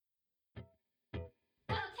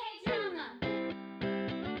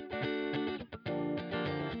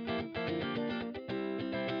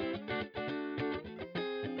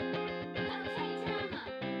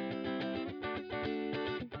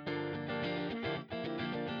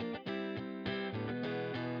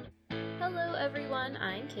everyone,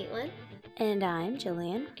 I'm Caitlin. And I'm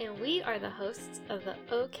Jillian. And we are the hosts of the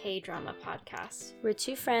OK Drama podcast. We're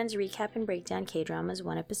two friends recap and break down K-dramas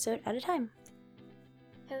one episode at a time.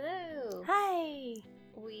 Hello. Hi.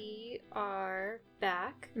 We are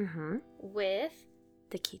back with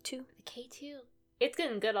the K2. The K2. It's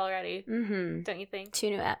getting good already, don't you think?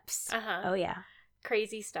 2 new eps. Oh, yeah.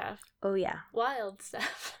 Crazy stuff. Oh, yeah. Wild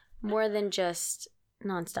stuff. More than just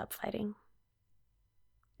nonstop fighting.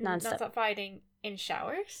 Nonstop fighting in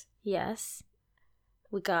showers? Yes.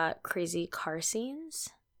 We got crazy car scenes.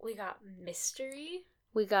 We got mystery.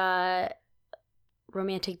 We got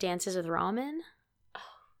romantic dances with ramen. Oh,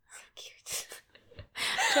 so cute.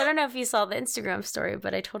 So I don't know if you saw the Instagram story,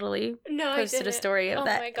 but I totally posted a story of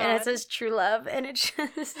that. My God. And it says true love, and it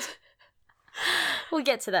just... We'll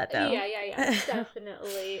get to that, though. Yeah,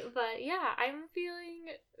 definitely. But yeah, I'm feeling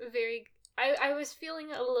very... I was feeling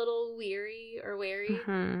a little wary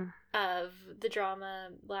of the drama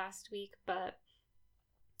last week, but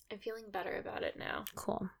I'm feeling better about it now.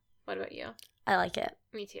 Cool. What about you? I like it.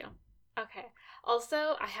 Me too. Okay.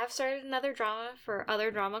 Also, I have started another drama for Other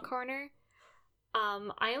Drama Corner.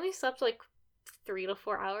 I only slept like 3 to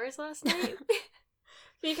 4 hours last night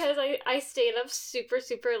because I stayed up super,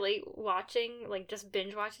 super late watching, like just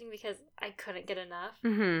binge watching because I couldn't get enough.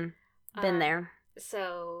 Been there.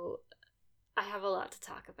 So... I have a lot to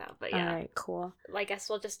talk about, but yeah. All right, cool. I guess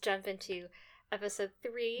we'll just jump into episode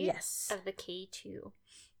 3 of the K2.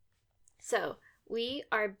 So, we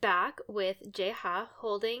are back with Jae-ha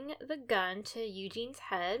holding the gun to Eugene's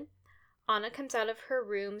head. Anna comes out of her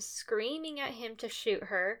room screaming at him to shoot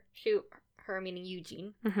her meaning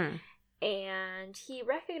Eugene. And he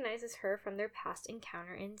recognizes her from their past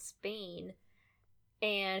encounter in Spain.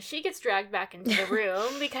 And she gets dragged back into the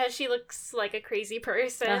room because she looks like a crazy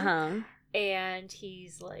person. And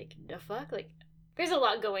he's like, the fuck? Like, there's a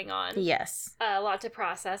lot going on. Yes. A lot to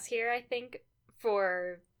process here, I think,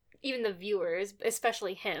 for even the viewers,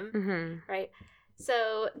 especially him, right?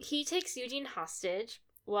 So, he takes Eugene hostage,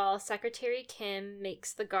 while Secretary Kim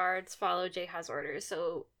makes the guards follow Jae-ha's orders.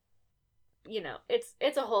 So, you know,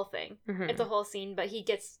 it's a whole thing. It's a whole scene, but he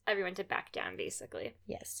gets everyone to back down, basically.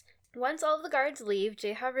 Yes. Once all of the guards leave,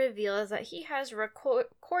 Jae-ha reveals that he has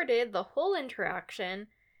recorded the whole interaction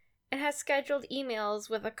and has scheduled emails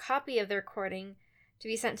with a copy of the recording to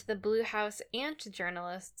be sent to the Blue House and to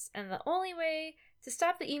journalists, and the only way to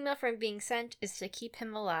stop the email from being sent is to keep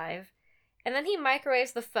him alive. And then he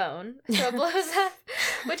microwaves the phone, so it blows up,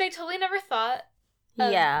 which I totally never thought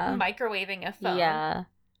of microwaving a phone. Yeah.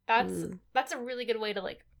 That's a really good way to,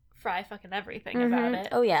 like, fry fucking everything about it.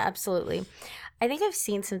 Oh, yeah, absolutely. I think I've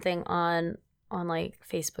seen something on like,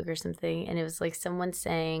 Facebook or something, and it was, like, someone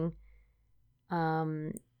saying,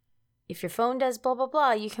 if your phone does blah, blah,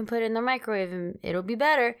 blah, you can put it in the microwave and it'll be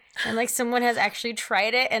better. And, like, someone has actually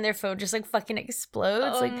tried it and their phone just, like, fucking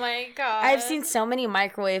explodes. Oh, like, my God. I've seen so many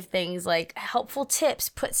microwave things, like, helpful tips,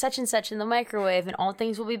 put such and such in the microwave and all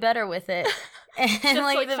things will be better with it. And,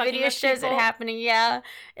 like the video shows it happening. Yeah,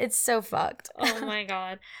 it's so fucked. Oh, my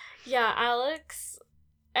God. Yeah, Alex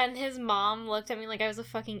and his mom looked at me like I was a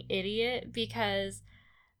fucking idiot because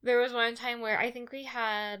there was one time where I think we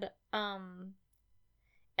had,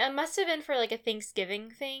 it must have been for, like, a Thanksgiving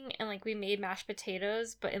thing, and, like, we made mashed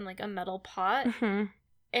potatoes, but in, like, a metal pot,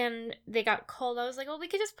 and they got cold. I was like, well, we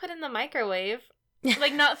could just put it in the microwave,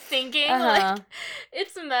 like, not thinking, like,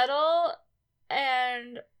 it's metal,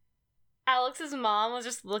 and Alex's mom was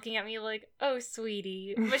just looking at me like, oh,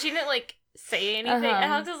 sweetie, but she didn't, like, say anything, and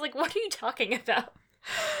Alex was like, what are you talking about?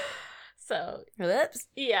 So, whoops.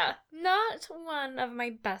 Yeah, not one of my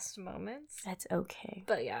best moments. That's okay.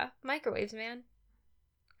 But yeah, microwaves, man.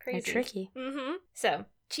 Crazy. They're tricky. So,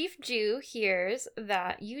 Chief Ju hears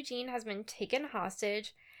that Eugene has been taken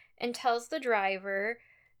hostage and tells the driver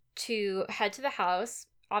to head to the house.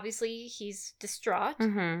 Obviously, he's distraught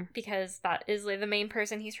because that is, like, the main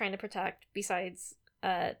person he's trying to protect besides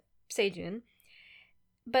Sejun.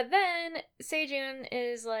 But then Sejun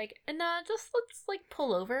is like, nah, just let's, like,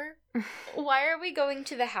 pull over. Why are we going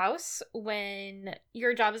to the house when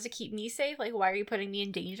your job is to keep me safe? Like, why are you putting me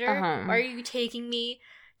in danger? Why are you taking me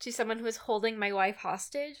to someone who is holding my wife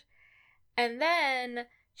hostage? And then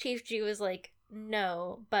Chief Ju is like,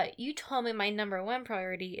 no, but you told me my number one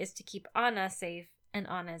priority is to keep Anna safe, and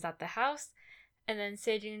Anna is at the house. And then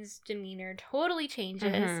Sejun's demeanor totally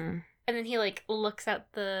changes. And then he, like, looks at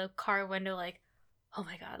the car window like, oh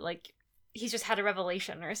my God, like, he's just had a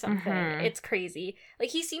revelation or something. It's crazy. Like,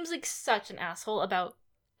 he seems like such an asshole about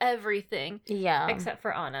everything. Yeah. Except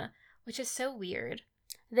for Anna, which is so weird.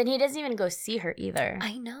 Then he doesn't even go see her either.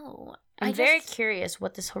 I know. I'm very curious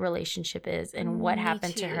what this whole relationship is and what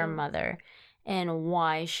happened to her mother. and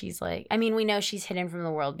why she's like, I mean, we know she's hidden from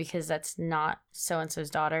the world because that's not so-and-so's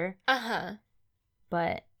daughter. Uh-huh.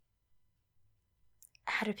 But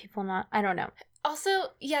how do people not? I don't know. Also,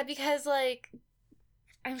 yeah, because, like,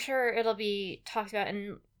 I'm sure it'll be talked about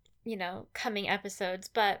in, you know, coming episodes,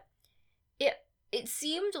 but it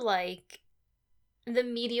seemed like the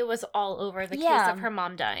media was all over the case of her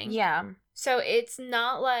mom dying. Yeah. So it's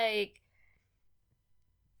not like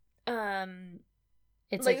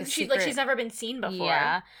it's like she's never been seen before.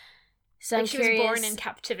 Yeah. So like she was born in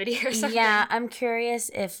captivity or something. Yeah, I'm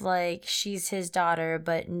curious if like she's his daughter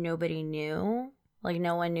but nobody knew. Like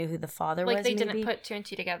no one knew who the father was. Like they didn't put two and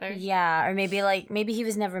two together. Yeah, or maybe he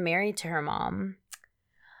was never married to her mom.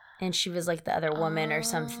 And she was like the other woman or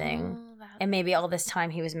something. And maybe all this time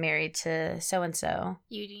he was married to so-and-so.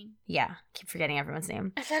 Eugene. Yeah. Keep forgetting everyone's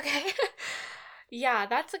name. It's okay. Yeah,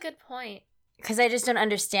 that's a good point. Because I just don't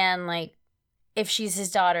understand, like, if she's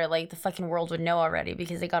his daughter, like, the fucking world would know already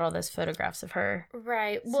because they got all those photographs of her.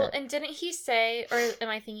 Right. So. Well, and didn't he say, or am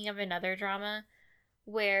I thinking of another drama,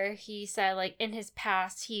 where he said, like, in his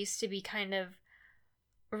past, he used to be kind of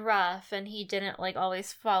rough and he didn't, like,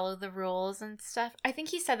 always follow the rules and stuff? I think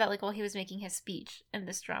he said that, like, while he was making his speech in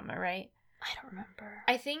this drama, right? I don't remember.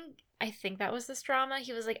 I think that was this drama.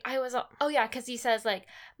 He was like, because he says, like,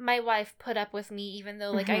 my wife put up with me even though,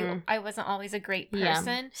 like, I wasn't always a great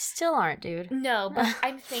person. Yeah. Still aren't, dude. No, but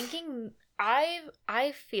I'm thinking,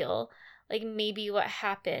 I feel like maybe what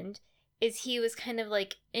happened is he was kind of,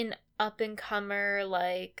 like, an up-and-comer,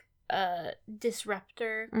 like,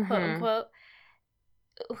 disruptor, quote-unquote,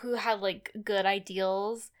 who had, like, good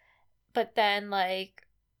ideals, but then, like,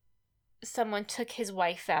 someone took his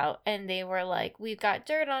wife out and they were like, we've got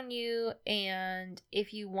dirt on you, and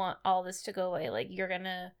if you want all this to go away, like, you're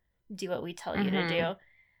gonna do what we tell you to do,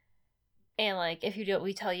 and, like, if you do what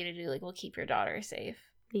we tell you to do, like, we'll keep your daughter safe.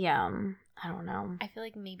 Yeah, I don't know. I feel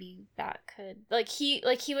like maybe that could, like, he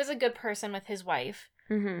was a good person with his wife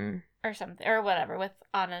or something, or whatever, with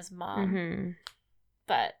Anna's mom,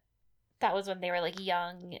 but that was when they were, like,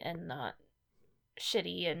 young and not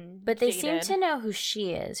shitty and but they jaded. seem to know who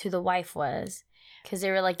she is, who the wife was, because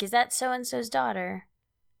they were like, is that so-and-so's daughter?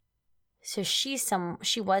 So she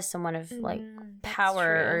was someone of, like,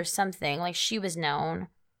 power or something, like, she was known.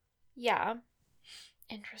 Yeah.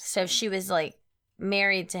 Interesting. So if she was, like,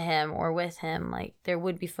 married to him or with him, like, there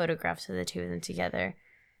would be photographs of the two of them together,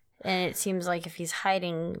 and it seems like if he's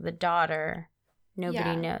hiding the daughter,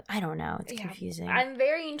 nobody knows. I don't know, it's confusing. I'm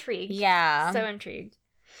very intrigued. Yeah, so intrigued.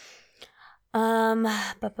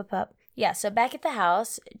 Yeah, so back at the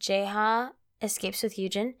house, Jae-ha escapes with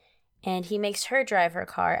Yujin, and he makes her drive her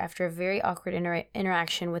car after a very awkward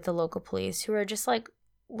interaction with the local police, who are just, like,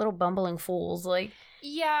 little bumbling fools. Like,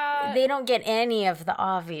 yeah, they don't get any of the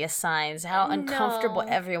obvious signs, how uncomfortable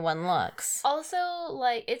everyone looks. Also,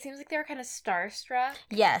 like, it seems like they were kind of starstruck.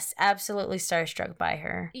 Yes, absolutely starstruck by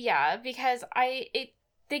her. Yeah, because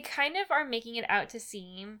they kind of are making it out to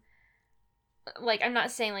seem... like, I'm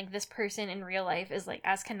not saying, like, this person in real life is, like,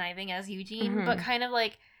 as conniving as Eugene, but kind of,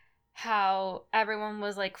 like, how everyone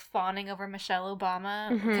was, like, fawning over Michelle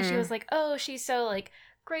Obama, because she was like, oh, she's so, like,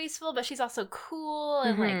 graceful, but she's also cool,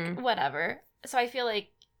 and, like, whatever. So I feel like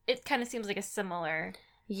it kind of seems like a similar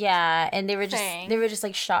and they were just,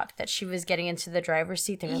 like, shocked that she was getting into the driver's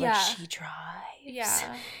seat. They were like, she drives.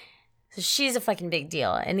 Yeah. So she's a fucking big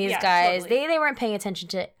deal. And these guys, totally. they weren't paying attention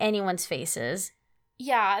to anyone's faces.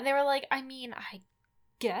 Yeah, and they were like, I mean, I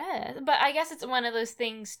guess. But I guess it's one of those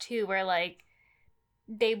things, too, where, like,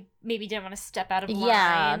 they maybe didn't want to step out of line.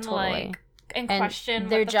 Yeah, totally. Like, and question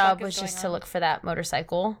their job was just to look for that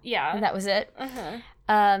motorcycle. Yeah. And that was it.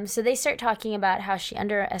 So they start talking about how she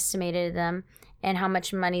underestimated them and how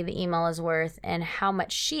much money the email is worth and how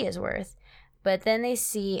much she is worth. But then they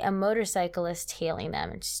see a motorcyclist tailing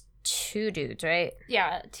them. It's two dudes, right?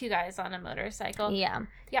 Yeah, two guys on a motorcycle. Yeah.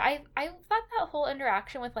 Yeah, I thought that whole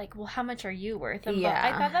interaction with, like, well, how much are you worth? And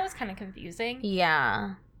I thought that was kind of confusing.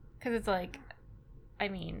 Yeah. Because it's like, I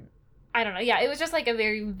mean, I don't know. Yeah, it was just, like, a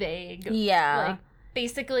very vague. Yeah. Like,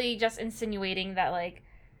 basically just insinuating that, like,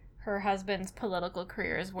 her husband's political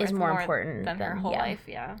career is worth more important than her whole life.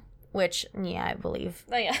 Yeah. Which, I believe.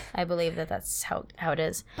 Oh, yeah. I believe that's how it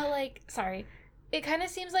is. But, like, sorry. It kind of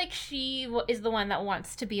seems like she is the one that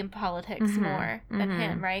wants to be in politics more than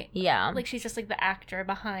him, right? Yeah. Like, she's just, like, the actor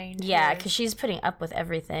behind. Yeah, because she's putting up with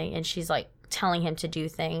everything, and she's, like, telling him to do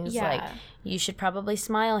things. Yeah. Like, you should probably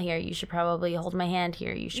smile here. You should probably hold my hand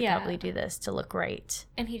here. You should probably do this to look right.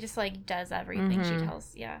 And he just, like, does everything she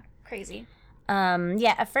tells. Yeah. Crazy.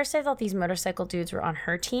 At first I thought these motorcycle dudes were on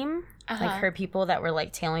her team. Like, her people that were,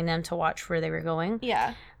 like, tailing them to watch where they were going.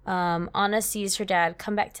 Yeah. Anna sees her dad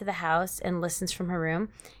come back to the house and listens from her room.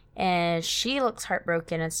 And she looks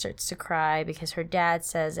heartbroken and starts to cry because her dad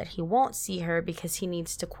says that he won't see her because he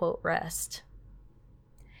needs to, quote, rest.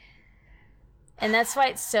 And that's why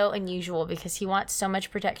it's so unusual, because he wants so much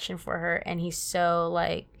protection for her, and he's so,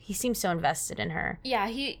 like, he seems so invested in her. Yeah,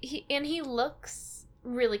 he looks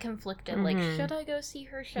really conflicted. Like, should I go see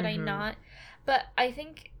her? Should I not? But I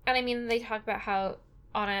think, and I mean, they talk about how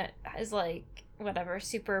Anna is, like, whatever,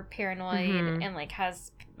 super paranoid and, like,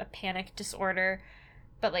 has a panic disorder.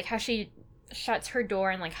 But, like, how she shuts her door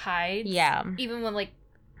and, like, hides. Yeah. Even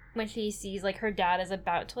when she sees, like, her dad is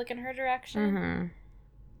about to look in her direction.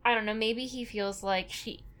 I don't know, maybe he feels like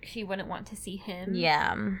she wouldn't want to see him.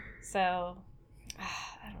 Yeah. So,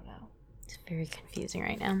 I don't know. It's very confusing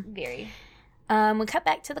right now. Very. We cut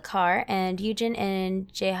back to the car, and Yujin and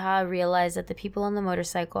Jaeha realize that the people on the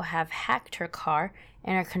motorcycle have hacked her car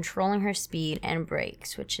and are controlling her speed and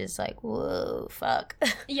brakes, which is like, whoa, fuck.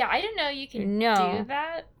 Yeah, I didn't know you can do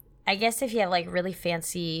that. I guess if you have, like, really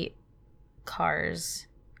fancy cars,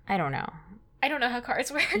 I don't know. I don't know how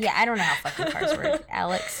cars work. Yeah, I don't know how fucking cars work.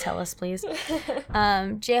 Alex, tell us, please.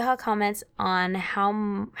 Jaeha comments on how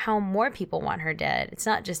more people want her dead. It's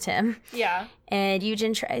not just him. Yeah. And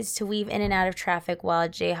Yujin tries to weave in and out of traffic while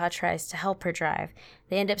Jaeha tries to help her drive.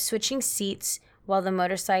 They end up switching seats while the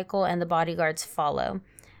motorcycle and the bodyguards follow.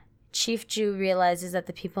 Chief Ju realizes that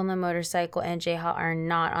the people on the motorcycle and Jaeha are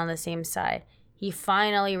not on the same side. He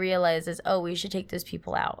finally realizes, oh, we should take those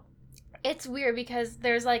people out. It's weird because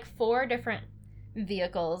there's, like, 4 different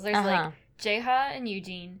vehicles. There's, like, Jaeha and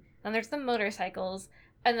Eugene, and there's the motorcycles,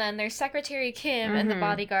 and then there's Secretary Kim and the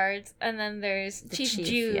bodyguards, and then there's Chief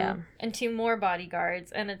Ju and 2 more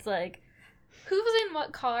bodyguards, and it's like, who's in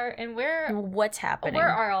what car, and what's happening? Where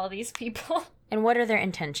are all these people? And what are their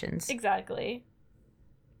intentions? Exactly.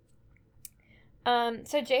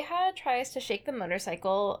 So Jaeha tries to shake the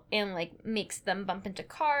motorcycle and, like, makes them bump into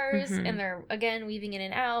cars, and they're, again, weaving in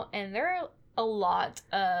and out, and there are a lot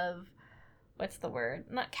of, what's the word?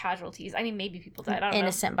 Not casualties. I mean, maybe people died. I don't know.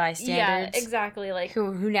 Innocent bystanders. Yeah, exactly. Like,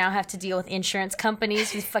 who now have to deal with insurance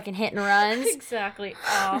companies with fucking hit and runs. Exactly.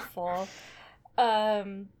 Awful.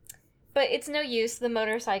 But it's no use. The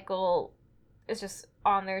motorcycle is just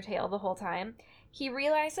on their tail the whole time. He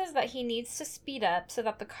realizes that he needs to speed up so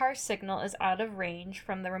that the car signal is out of range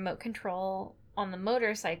from the remote control on the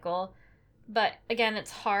motorcycle. But again,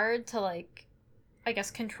 it's hard to, like, I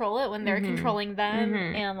guess, control it when they're controlling them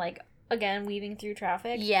and, like, again, weaving through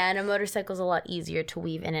traffic. Yeah, and a motorcycle's a lot easier to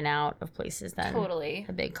weave in and out of places than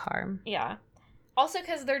a big car. Yeah. Also,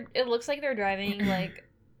 because it looks like they're driving, like,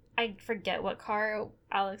 I forget what car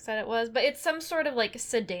Alex said it was, but it's some sort of, like,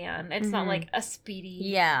 sedan. It's not, like, a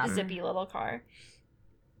speedy, zippy little car.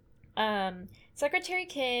 Secretary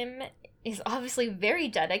Kim is obviously very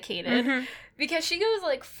dedicated because she goes,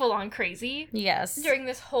 like, full-on crazy. Yes. During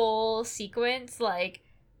this whole sequence, like,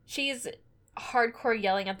 she's hardcore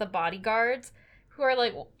yelling at the bodyguards who are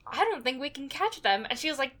like, well, I don't think we can catch them. And she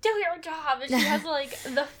was like, do your job. And she has, like,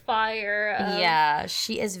 the fire of, yeah,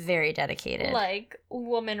 she is very dedicated. Like,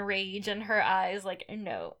 woman rage in her eyes. Like,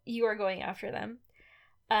 no, you are going after them.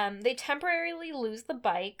 They temporarily lose the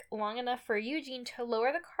bike long enough for Eugene to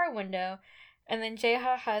lower the car window. And then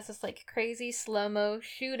Jaeha has this, like, crazy slow-mo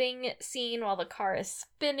shooting scene while the car is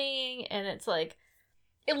spinning. And it's, like,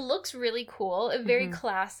 it looks really cool. A very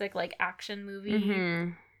classic, like, action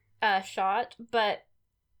movie shot. But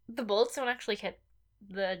the bullets don't actually hit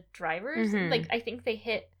the drivers. Like, I think they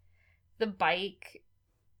hit the bike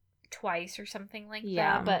twice or something like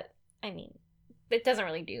that. But, I mean, it doesn't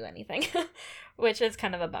really do anything. Which is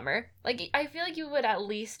kind of a bummer. Like, I feel like you would at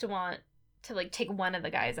least want to, like, take one of the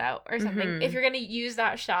guys out or something. If you're going to use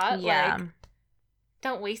that shot, like,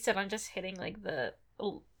 don't waste it on just hitting, like, the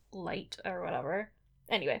light or whatever.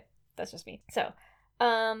 Anyway, that's just me. So,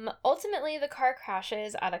 ultimately, the car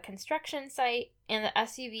crashes at a construction site, and the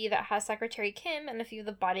SUV that has Secretary Kim and a few of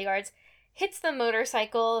the bodyguards hits the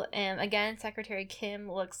motorcycle, and again, Secretary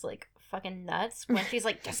Kim looks, like, fucking nuts when she's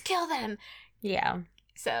like, just kill them! Yeah.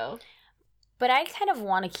 So... But I kind of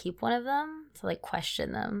want to keep one of them to, like,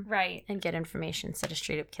 question them. Right. And get information instead of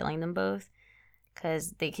straight up killing them both.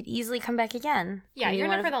 Because they could easily come back again. Yeah, you're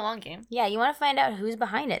in it for the long game. Yeah, you want to find out who's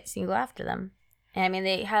behind it so you can go after them. And, I mean,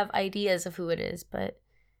 they have ideas of who it is, but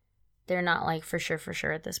they're not, like, for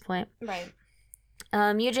sure at this point. Right.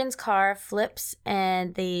 Eugene's car flips,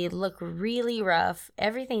 and they look really rough.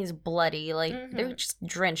 Everything's bloody. Like, they're just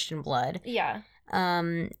drenched in blood. Yeah.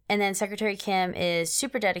 And then Secretary Kim is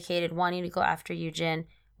super dedicated, wanting to go after Eugene,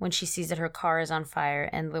 when she sees that her car is on fire,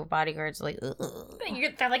 and the bodyguard's like, ugh.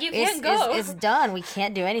 They're like, you can't go. It's done. We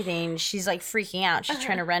can't do anything. She's like freaking out. She's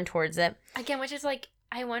trying to run towards it. Again, which is like,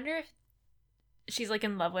 I wonder if she's like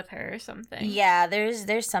in love with her or something. Yeah,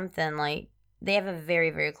 there's something like, they have a very,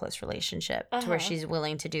 very close relationship to where she's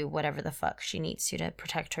willing to do whatever the fuck she needs to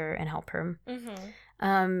protect her and help her.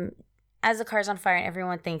 Mm-hmm. As the car's on fire and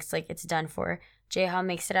everyone thinks like it's done for, Jae-ha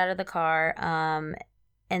makes it out of the car,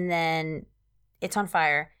 and then it's on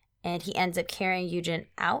fire, and he ends up carrying Yujin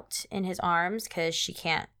out in his arms because she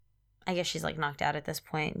can't, I guess she's like knocked out at this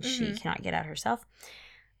point, and she cannot get out herself.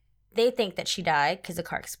 They think that she died because the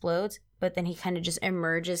car explodes, but then he kind of just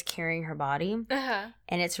emerges carrying her body.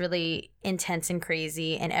 And it's really intense and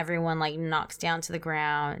crazy, and everyone like knocks down to the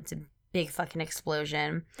ground. It's a big fucking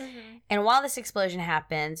explosion. And while this explosion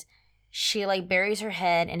happens, she like buries her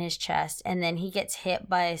head in his chest, and then he gets hit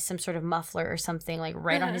by some sort of muffler or something like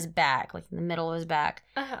right on his back, like in the middle of his back,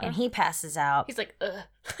 and he passes out. He's like, ugh.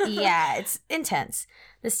 Yeah, it's intense.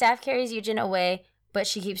 The staff carries Yujin away, but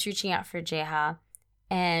she keeps reaching out for Jae-ha.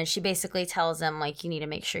 And she basically tells him, like, you need to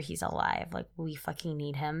make sure he's alive. Like, we fucking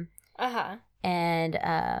need him. And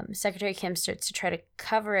Secretary Kim starts to try to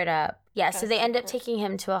cover it up. Yeah, so they end up taking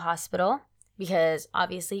him to a hospital because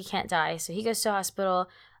obviously he can't die. So he goes to a hospital.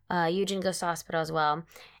 Yujin goes to hospital as well.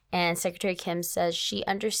 And Secretary Kim says she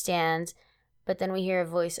understands. But then we hear a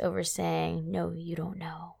voiceover saying, no, you don't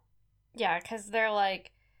know. Yeah, because they're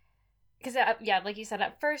like... Because, yeah, like you said,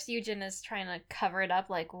 at first Yujin is trying to cover it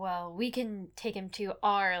up, like, well, we can take him to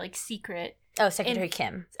our, like, secret... Oh, Secretary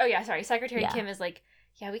Kim. Oh, yeah, sorry. Secretary Kim is like,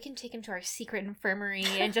 yeah, we can take him to our secret infirmary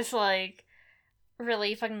and just, like,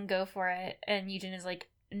 really fucking go for it. And Yujin is like,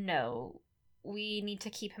 no, we need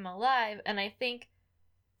to keep him alive. And I think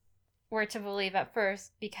we're to believe at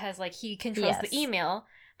first because, like, he controls the email.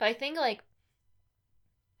 But I think, like,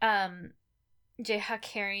 Jae-ha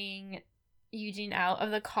carrying Yujin out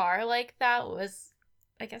of the car like that was,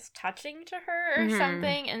 I guess, touching to her or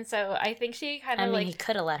something. And so I think she kind of he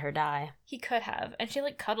could have let her die. He could have. And she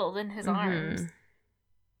like cuddled in his arms.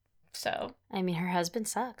 So I mean, her husband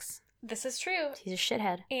sucks. This is true. He's a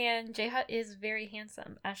shithead. And Jae-ha is very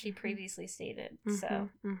handsome, as she previously stated. So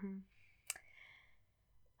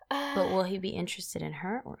but will he be interested in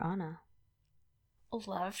her or Anna?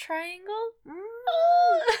 Love triangle?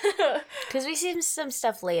 Because we see some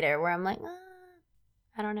stuff later where I'm like,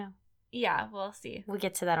 I don't know. Yeah, we'll see. We'll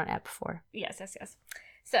get to that on Ep 4. Yes.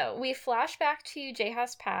 So we flash back to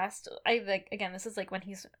Jae-ha's past. Again, this is like when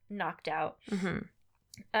he's knocked out.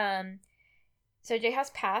 So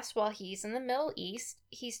Jae-ha's past, while he's in the Middle East,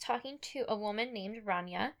 he's talking to a woman named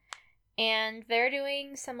Rania, and they're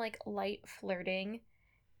doing some like light flirting.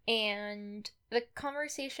 And the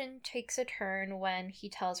conversation takes a turn when he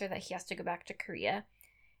tells her that he has to go back to Korea.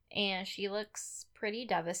 And she looks pretty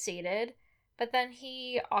devastated. But then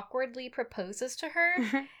he awkwardly proposes to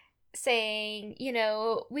her, saying, you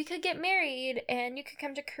know, we could get married and you could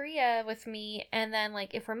come to Korea with me. And then,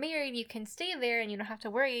 like, if we're married, you can stay there and you don't have to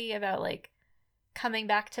worry about, like, coming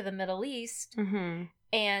back to the Middle East.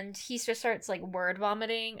 And he just starts, like, word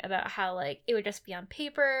vomiting about how, like, it would just be on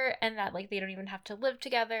paper and that, like, they don't even have to live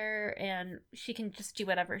together and she can just do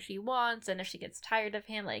whatever she wants. And if she gets tired of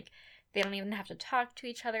him, like, they don't even have to talk to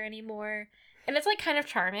each other anymore. And it's, like, kind of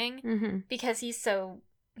charming because he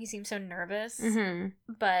seems so nervous.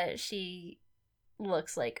 But she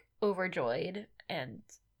looks, like, overjoyed and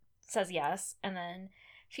says yes. And then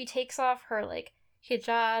she takes off her, like,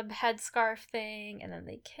 hijab headscarf thing, and then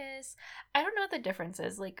they kiss. I don't know what the difference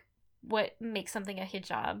is, like what makes something a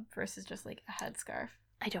hijab versus just like a headscarf.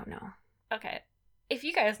 I don't know. Okay, if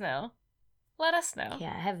you guys know, let us know.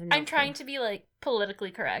 Yeah, I have no I'm trying to be like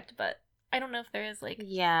politically correct, but I don't know if there is like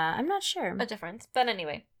I'm not sure a difference. But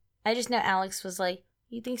anyway, I just know Alex was like,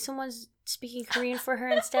 you think someone's speaking Korean for her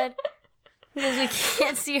instead? Because we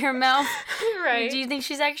can't see her mouth. Right. Do you think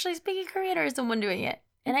she's actually speaking Korean or is someone doing it?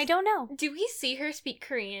 And I don't know. Do we see her speak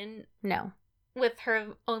Korean? No. With her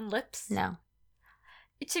own lips? No.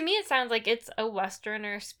 To me, it sounds like it's a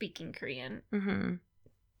Westerner speaking Korean.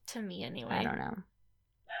 To me, anyway. I don't know.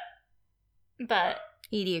 But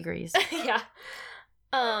Edie agrees. Yeah.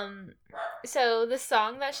 So the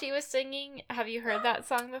song that she was singing, have you heard that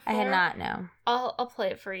song before? I had not, no. I'll play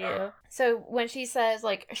it for you. So when she says,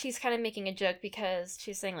 like, she's kind of making a joke because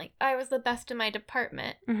she's saying, like, I was the best in my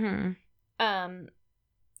department.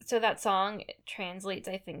 So that song translates,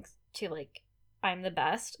 I think, to, like, I'm the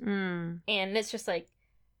best. And it's just, like,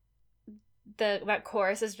 that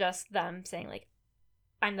chorus is just them saying, like,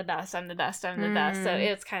 I'm the best, I'm the best, I'm the best. So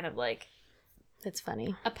it's kind of, like... That's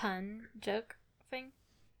funny. A pun joke thing.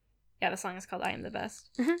 Yeah, the song is called I Am the Best.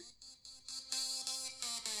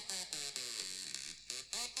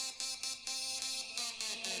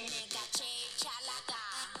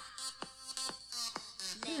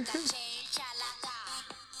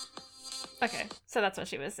 Okay, so that's what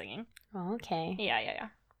she was singing. Oh, okay. Yeah.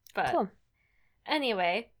 But cool.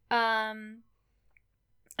 Anyway, so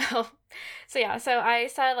I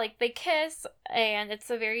said, like, they kiss, and it's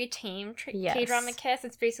a very tame K-drama kiss.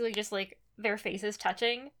 It's basically just, like, their faces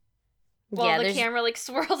touching while the camera, like,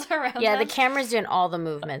 swirls around them. The camera's doing all the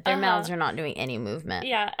movement. Their mouths are not doing any movement.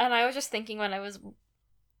 Yeah, and I was just thinking when I was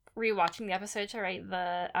rewatching the episode to write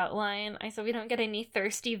the outline, I said we don't get any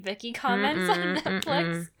thirsty Vicky comments on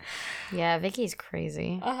Netflix. Yeah, Vicky's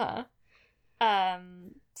crazy. So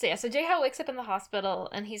Jaeha wakes up in the hospital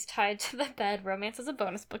and he's tied to the bed, romance as a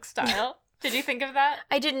bonus book style. Did you think of that?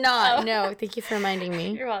 I did not. No, thank you for reminding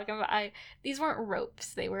me. You're welcome. These weren't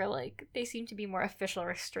ropes. They were like, they seemed to be more official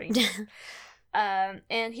restraints.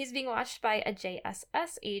 And he's being watched by a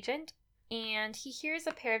JSS agent, and he hears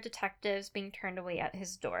a pair of detectives being turned away at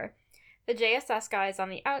his door. The JSS guy is on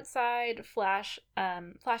the outside,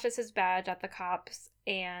 flashes his badge at the cops,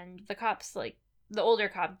 and the cops, like, the older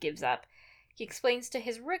cop gives up. He explains to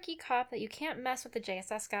his rookie cop that you can't mess with the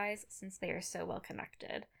JSS guys since they are so well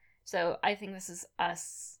connected. So I think this is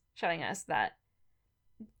us showing us that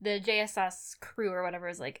the JSS crew or whatever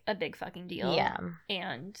is, like, a big fucking deal. Yeah.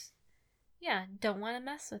 And, yeah, don't want to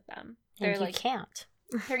mess with them. They're like, can't.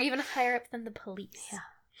 They're even higher up than the police. Yeah.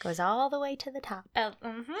 Goes all the way to the top.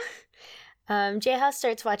 Mm-hmm. Jaeha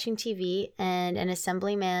starts watching TV, and an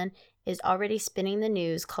assemblyman is already spinning the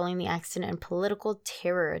news, calling the accident a political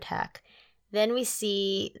terror attack. Then we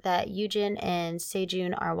see that Yujin and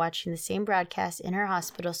Sejun are watching the same broadcast in her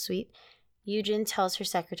hospital suite. Yujin tells her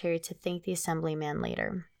secretary to thank the assemblyman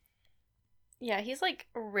later. Yeah, he's, like,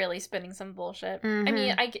 really spinning some bullshit. Mm-hmm. I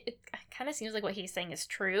mean, it kind of seems like what he's saying is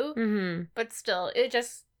true, but still, it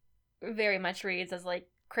just very much reads as, like,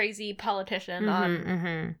 crazy politician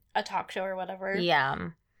on a talk show or whatever. Yeah.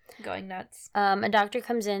 Going nuts. A doctor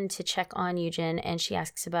comes in to check on Yujin, and she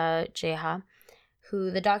asks about Jaeha,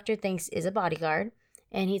 who the doctor thinks is a bodyguard,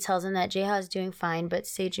 and he tells him that Jaeha is doing fine, but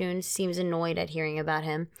Sejun seems annoyed at hearing about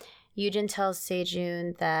him. Yujin tells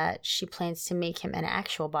Sejun that she plans to make him an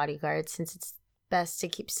actual bodyguard since it's best to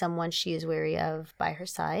keep someone she is wary of by her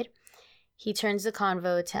side. He turns the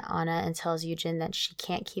convo to Anna and tells Yujin that she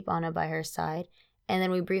can't keep Anna by her side, and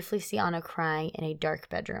then we briefly see Anna crying in a dark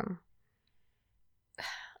bedroom.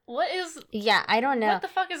 What is... Yeah, I don't know. What the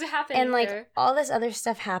fuck is happening And, like, here? all this other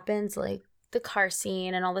stuff happens, like the car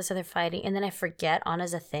scene and all this other fighting, and then I forget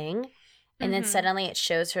Anna's a thing, and then suddenly it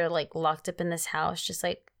shows her, like, locked up in this house, just,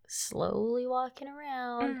 like, slowly walking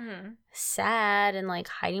around, sad and, like,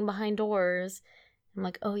 hiding behind doors. I'm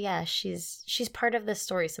like, oh yeah, she's part of this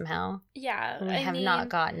story somehow. Yeah, I have not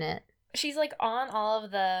gotten it. She's, like, on all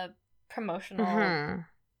of the promotional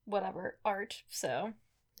whatever art, so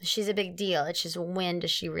she's a big deal. It's just, when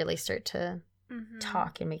does she really start to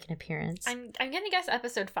talk and make an appearance? I'm gonna guess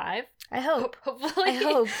episode 5. I hope. Hopefully. I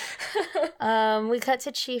hope. We cut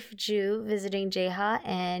to Chief Ju visiting Jaeha,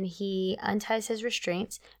 and he unties his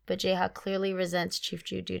restraints, but Jaeha clearly resents Chief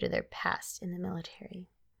Ju due to their past in the military.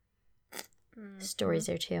 Stories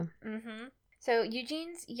there too. So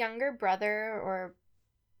Eugene's younger brother, or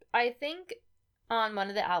I think on one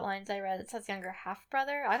of the outlines I read it says younger half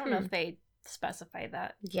brother. I don't know if they specified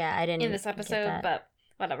that. Yeah, I didn't in this episode, but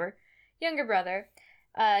whatever. Younger brother.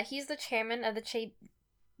 He's the chairman of the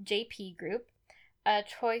JP group.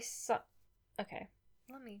 Okay,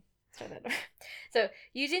 let me start that over. So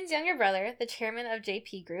Eugene's younger brother, the chairman of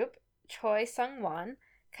JP group, Choi Sung-won,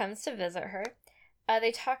 comes to visit her.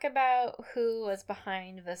 They talk about who was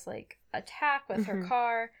behind this, like, attack with her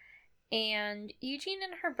car, and Eugene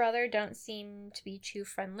and her brother don't seem to be too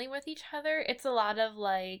friendly with each other. It's a lot of,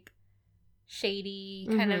 like, shady,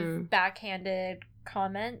 kind of backhanded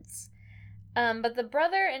comments. But the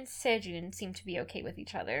brother and Sejun seem to be okay with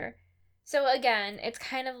each other. So again, it's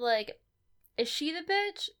kind of like, is she the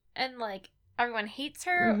bitch and, like, everyone hates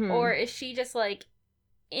her, or is she just, like,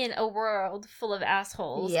 in a world full of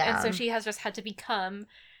assholes, and so she has just had to become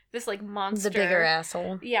this, like, monster, the bigger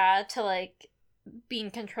asshole, to, like, be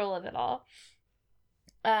in control of it all,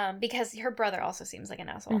 because her brother also seems like an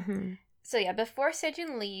asshole. So yeah, before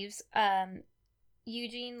Sejun leaves,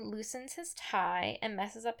 Eugene loosens his tie and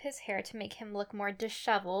messes up his hair to make him look more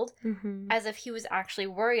disheveled, as if he was actually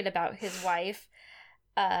worried about his wife,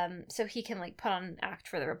 so he can, like, put on an act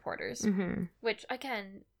for the reporters, which,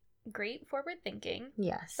 again, great forward thinking.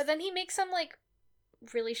 Yes. But then he makes some, like,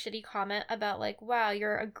 really shitty comment about, like, wow,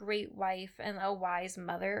 you're a great wife and a wise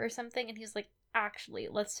mother or something, and he's like, actually,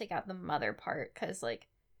 let's take out the mother part, because, like,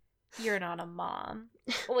 you're not a mom.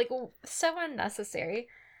 Like, so unnecessary.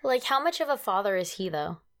 Like, how much of a father is he,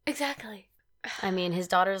 though? Exactly. I mean, his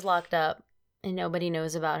daughter's locked up. And nobody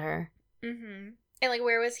knows about her. Mm-hmm. And, like,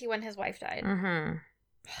 where was he when his wife died? Mm-hmm.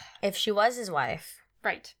 If she was his wife.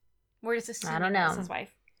 Right. We're just assuming I don't that was know. his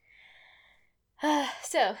wife.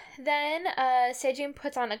 So, then Sejun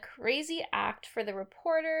puts on a crazy act for the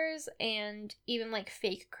reporters and even, like,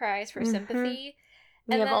 fake cries for sympathy.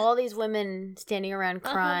 You have all these women standing around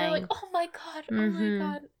crying. They're like, oh my god, oh my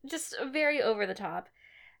god. Just very over the top.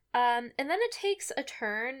 And then it takes a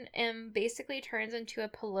turn and basically turns into a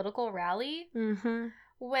political rally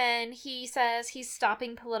when he says he's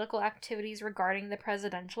stopping political activities regarding the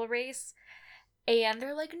presidential race. And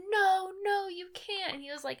they're like, no, you can't. And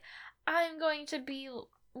he was like, I'm going to be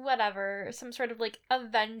whatever, some sort of, like,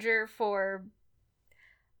 avenger for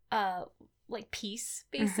like, peace,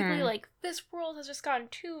 basically. Like, this world has just gotten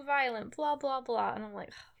too violent, blah blah blah. And I'm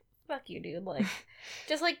like, fuck you, dude. Like,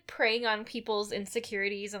 just, like, preying on people's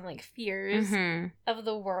insecurities and, like, fears of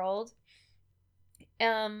the world.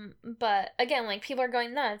 But again, like, people are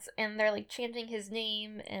going nuts and they're, like, chanting his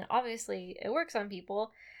name, and obviously it works on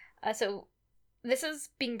people. So this is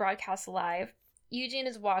being broadcast live. Eugene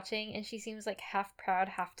is watching and she seems, like, half proud,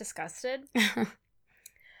 half disgusted.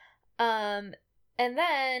 And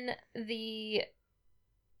then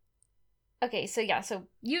so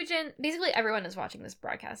Eugene, basically everyone is watching this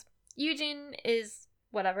broadcast. Eugene is,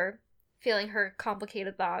 whatever, feeling her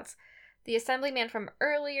complicated thoughts. The assemblyman from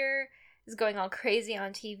earlier is going all crazy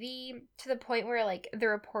on TV to the point where, like, the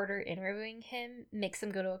reporter interviewing him makes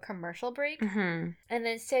him go to a commercial break. And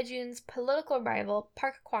then Sejun's political rival,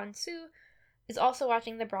 Park Kwon-soo, is also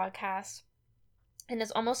watching the broadcast and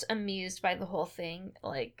is almost amused by the whole thing.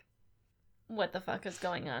 Like, what the fuck is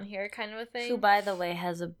going on here, kind of a thing. Who, by the way,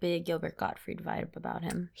 has a big Gilbert Gottfried vibe about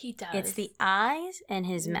him. He does. It's the eyes and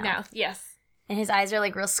his mouth. Yes. And his eyes are,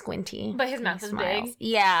 like, real squinty. But his mouth is big.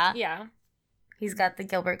 Yeah. Yeah. He's got the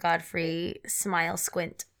Gilbert Gottfried smile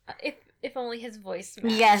squint. If only his voice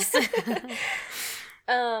matched. Yes.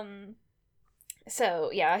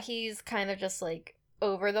 So, yeah, he's kind of just, like,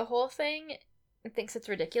 over the whole thing and thinks it's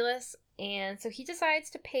ridiculous. And so he decides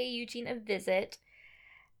to pay Eugene a visit.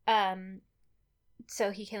 So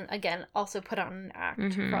he can, again, also put on an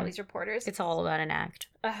act for all these reporters. It's all about an act.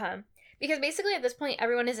 Because basically at this point,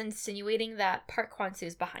 everyone is insinuating that Park Kwon-soo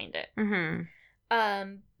is behind it.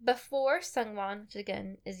 Before Sungwon, which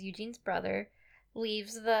again is Eugene's brother,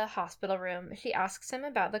 leaves the hospital room, she asks him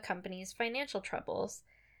about the company's financial troubles.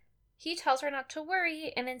 He tells her not to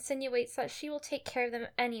worry and insinuates that she will take care of them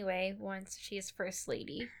anyway once she is first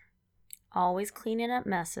lady. Always cleaning up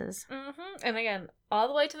messes. And again, all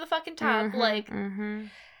the way to the fucking top.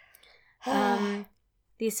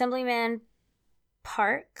 The assemblyman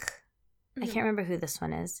Park. I can't remember who this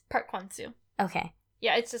one is. Park Kwon-soo. Okay.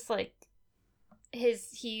 Yeah, it's just like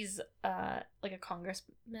he's like a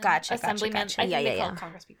congressman. Gotcha. Assemblyman. Gotcha. I think they call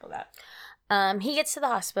congress people that. He gets to the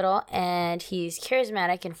hospital and he's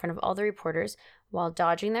charismatic in front of all the reporters while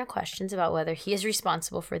dodging their questions about whether he is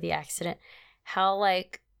responsible for the accident. How,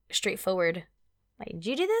 like, straightforward. Like, did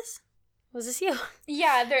you do this? Was this you?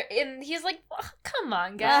 Yeah, and he's like, oh, come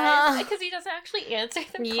on, guys. Because he doesn't actually answer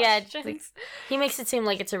the questions. He makes it seem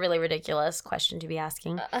like it's a really ridiculous question to be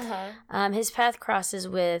asking. His path crosses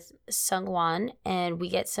with Sungwon, and we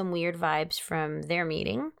get some weird vibes from their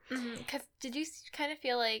meeting. Because did you kind of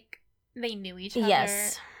feel like they knew each other?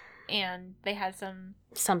 Yes. And they had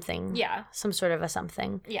something. Yeah. Some sort of a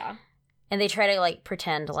something. Yeah. And they try to, like,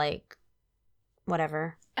 pretend like,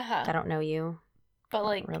 whatever. I don't know you. But,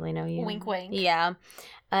 like, I don't really know you. Wink, wink. Yeah.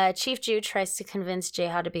 Chief Ju tries to convince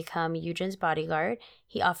Jae-ha to become Eugene's bodyguard.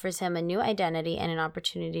 He offers him a new identity and an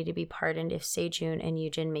opportunity to be pardoned if Sejun and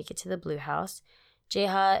Eugene make it to the Blue House.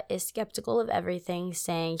 Jae-ha is skeptical of everything,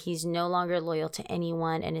 saying he's no longer loyal to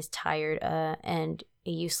anyone and is tired and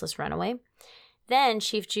a useless runaway. Then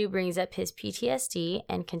Chief Ju brings up his PTSD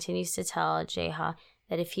and continues to tell Jae-ha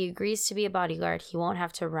that if he agrees to be a bodyguard, he won't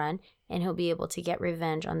have to run and he'll be able to get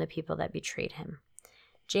revenge on the people that betrayed him.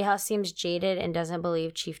 Jae-ha seems jaded and doesn't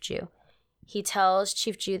believe Chief Ju. He tells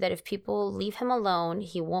Chief Ju that if people leave him alone,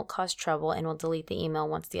 he won't cause trouble and will delete the email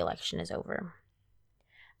once the election is over.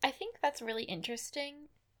 I think that's really interesting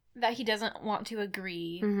that he doesn't want to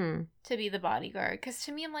agree to be the bodyguard. Because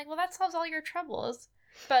to me, I'm like, well, that solves all your troubles.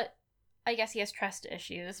 But I guess he has trust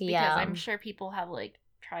issues because I'm sure people have, like,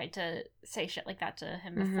 tried to say shit like that to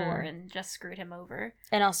him before and just screwed him over.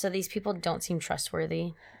 And also, these people don't seem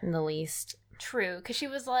trustworthy in the least. True, because she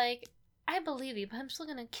was like, I believe you, but I'm still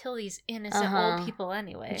gonna kill these innocent old people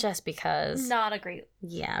anyway. Just because. Not a great...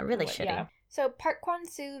 Yeah, really shitty. Yeah. So Park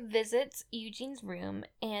Kwon-soo visits Eugene's room,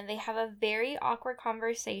 and they have a very awkward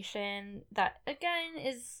conversation that, again,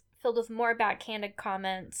 is filled with more backhanded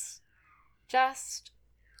comments. Just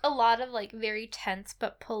a lot of like very tense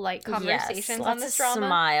but polite conversations on this drama.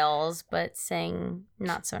 Smiles, but saying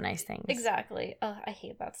not so nice things. Exactly. Oh, I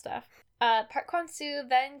hate that stuff. Park Kwon-soo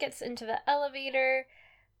then gets into the elevator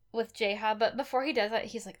with Jae-ha, but before he does that,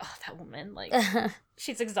 he's like, oh, that woman, like,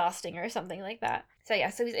 she's exhausting or something like that. So yeah,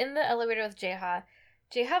 so he's in the elevator with Jae-ha.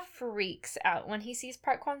 Jae-ha freaks out when he sees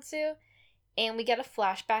Park Kwon-soo, and we get a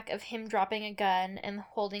flashback of him dropping a gun and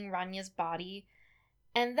holding Ranya's body.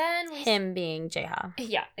 And then him being Jae-ha.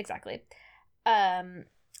 Yeah, exactly.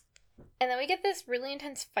 And then we get this really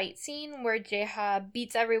intense fight scene where Jae-ha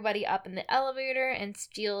beats everybody up in the elevator and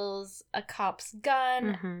steals a cop's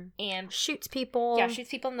gun and shoots people. Yeah,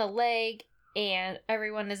 shoots people in the leg, and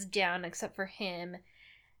everyone is down except for him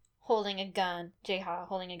holding a gun, Jae-ha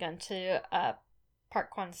holding a gun to Park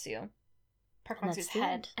Kwon-soo. Park Kwon-soo's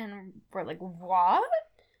head. And we're like, what?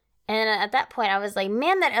 And at that point, I was like,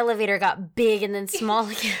 man, that elevator got big and then small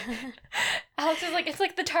again. Alex was like, it's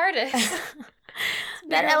like the TARDIS.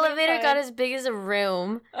 That elevator got as big as a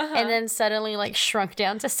room and then suddenly, like, shrunk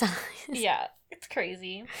down to size. Yeah, it's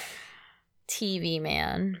crazy. TV,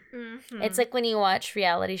 man. It's like when you watch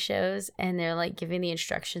reality shows and they're, like, giving the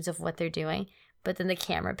instructions of what they're doing, but then the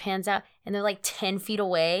camera pans out and they're, like, 10 feet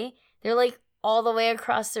away. They're, like, all the way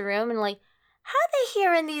across the room and, like, how are they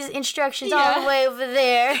hearing these instructions all the way over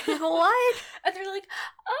there? What? And they're like,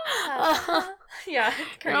 yeah,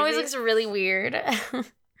 crazy. It always looks really weird.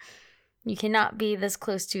 You cannot be this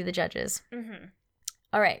close to the judges.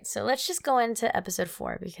 All right, so let's just go into episode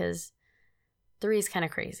 4 because 3 is kind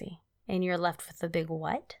of crazy. And you're left with the big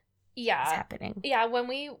what? Yeah. What's happening? Yeah,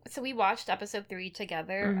 we watched episode 3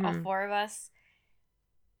 together, all 4 of us.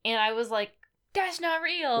 And I was like, that's not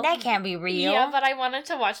real. That can't be real. Yeah, but I wanted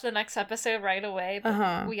to watch the next episode right away.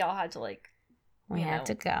 But we all had to, like, we had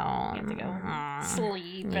to go.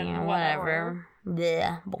 Sleep and yeah, whatever.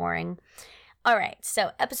 Blech, boring. All right,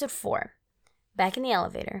 so episode 4. Back in the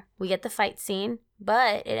elevator, we get the fight scene,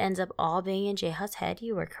 but it ends up all being in Jae-ha's head.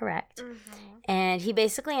 You were correct. And he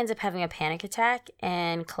basically ends up having a panic attack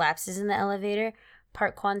and collapses in the elevator.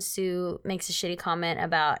 Park Kwon-soo makes a shitty comment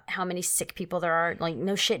about how many sick people there are. Like,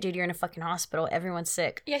 no shit, dude, you're in a fucking hospital. Everyone's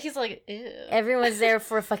sick. Yeah, he's like, ew. Everyone's there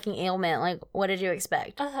for a fucking ailment. Like, what did you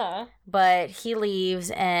expect? But he leaves,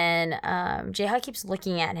 and Jae-ha keeps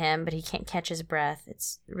looking at him, but he can't catch his breath.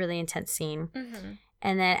 It's a really intense scene.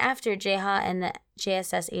 And then after Jae-ha and the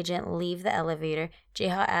JSS agent leave the elevator,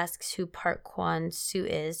 Jae-ha asks who Park Kwon-soo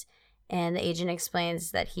is, and the agent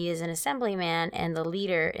explains that he is an assemblyman and the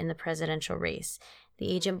leader in the presidential race. The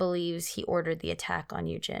agent believes he ordered the attack on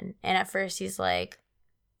Yujin. And at first he's like,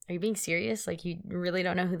 are you being serious? Like, you really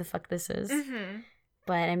don't know who the fuck this is?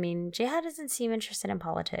 But, I mean, Jae-ha doesn't seem interested in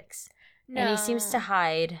politics. No. And he seems to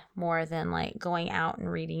hide more than, like, going out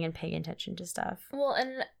and reading and paying attention to stuff. Well,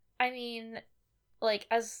 and, I mean, like,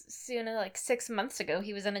 as soon as, like, 6 months ago,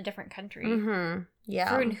 he was in a different country. Yeah.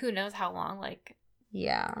 For who knows how long, like...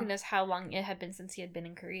 Yeah. Who knows how long it had been since he had been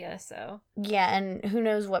in Korea, so... Yeah, and who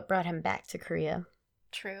knows what brought him back to Korea.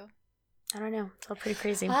 True. I don't know. It's all pretty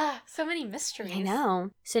crazy. So many mysteries. I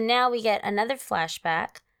know. So now we get another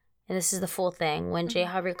flashback, and this is the full thing, when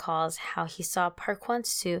Jae-ha recalls how he saw Park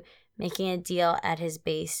Kwon-soo making a deal at his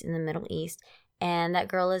base in the Middle East, and that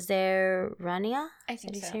girl is there, Rania? I think so.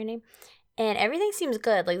 Did you say her name? And everything seems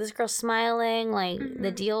good. Like, this girl's smiling, like,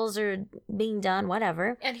 the deals are being done,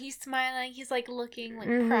 whatever. And he's smiling. He's, like, looking, like,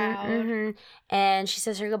 proud. And she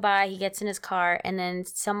says her goodbye. He gets in his car, and then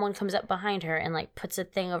someone comes up behind her and, like, puts a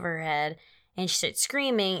thing over her head. And she starts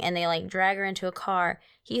screaming, and they, like, drag her into a car.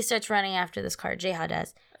 He starts running after this car. Jae-ha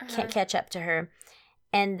does. Can't catch up to her.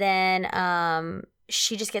 And then,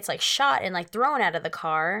 she just gets, like, shot and, like, thrown out of the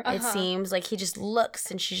car, it seems. Like, he just looks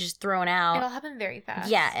and she's just thrown out. It all happened very fast.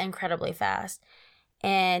 Yeah, incredibly fast.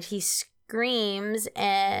 And he screams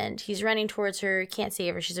and he's running towards her. Can't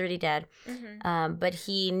save her. She's already dead. But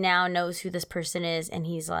he now knows who this person is, and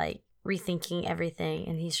he's, like, rethinking everything.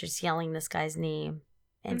 And he's just yelling this guy's name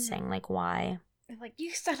and saying, like, why? Like,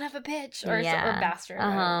 you son of a bitch. Or bastard.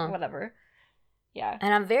 Or whatever. Yeah.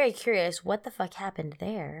 And I'm very curious, what the fuck happened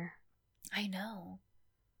there? I know.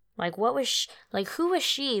 Like, what was who was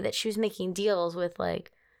she that she was making deals with,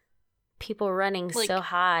 like, people running like, so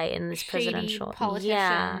high in this presidential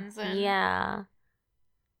politicians? Yeah.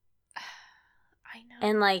 I know.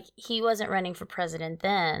 And, like, he wasn't running for president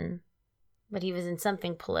then, but he was in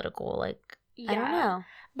something political. Like, I don't know.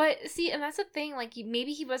 But see, and that's the thing. Like,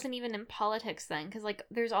 maybe he wasn't even in politics then, because like,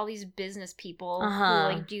 there's all these business people who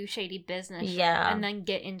like do shady business, and then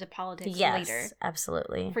get into politics later. Yes,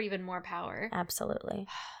 absolutely. For even more power. Absolutely.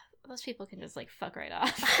 Those people can just like fuck right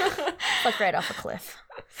off. Fuck right off a cliff.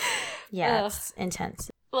 Yeah, it's intense.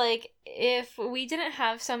 like, if we didn't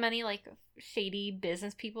have so many, like, shady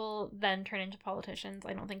business people then turn into politicians,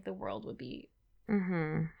 I don't think the world would be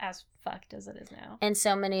as fucked as it is now. And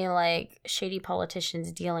so many, like, shady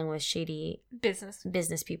politicians dealing with shady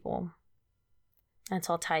business people. That's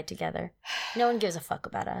all tied together. No one gives a fuck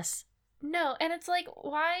about us. No, and it's like,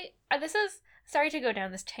 why? This is, sorry to go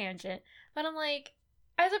down this tangent, but I'm like,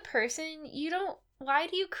 as a person, why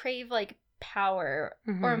do you crave, like, power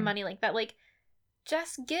or money like that? Like,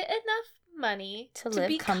 just get enough money to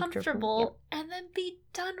be comfortable and then be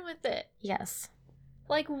done with it. Yes.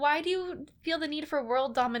 Like, why do you feel the need for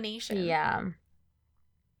world domination? Yeah.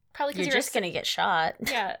 Probably because you're just going to get shot.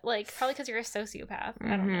 Yeah, like, probably because you're a sociopath.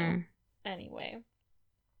 I don't know.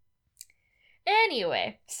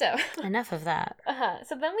 Anyway, so. Enough of that.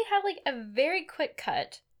 So then we have, like, a very quick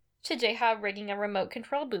cut to J-Ha rigging a remote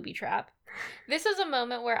control booby trap. This is a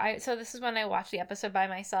moment where this is when I watched the episode by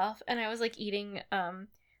myself, and I was, like, eating,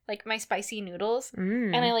 like, my spicy noodles,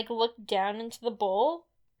 and I, like, looked down into the bowl,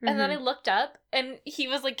 and then I looked up, and he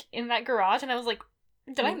was, like, in that garage, and I was like,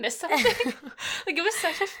 did I miss something? Like, it was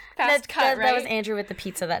such a fast cut, right? That was Andrew with the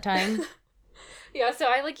pizza that time. Yeah, so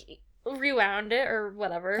I, like, rewound it, or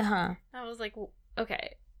whatever. I was like,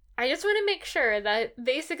 okay. I just want to make sure that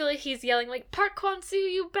basically he's yelling, like, Park Kwon-soo,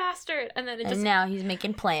 you bastard! And then it just... And now he's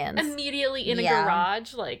making plans. Immediately in a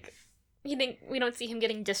garage, like, we don't see him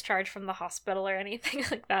getting discharged from the hospital or anything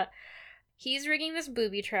like that. He's rigging this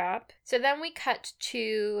booby trap. So then we cut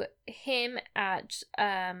to him at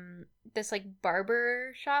this, like,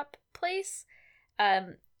 barber shop place.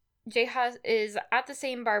 J-Ha is at the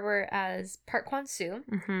same barber as Park Kwon-soo.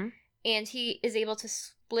 And he is able to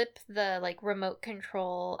flip the, like, remote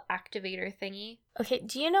control activator thingy. Okay,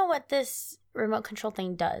 do you know what this remote control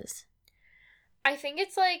thing does? I think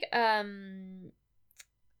it's, like,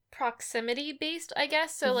 proximity based, I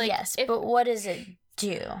guess. So, like, yes, but what does it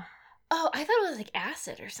do? Oh, I thought it was, like,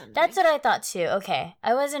 acid or something. That's what I thought, too. Okay.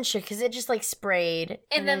 I wasn't sure, because it just, like, sprayed.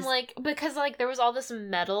 And then, like, because, like, there was all this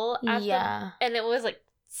metal at and it was, like...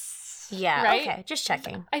 Yeah, right? Okay. Just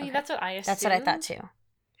checking. I mean, that's what I assumed. That's what I thought, too.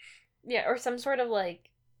 Yeah, or some sort of, like...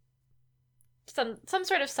 Some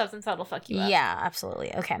sort of substance that'll fuck you up. Yeah,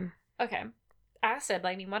 absolutely. Okay. Acid,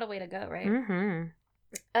 I mean, what a way to go, right?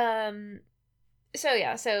 So,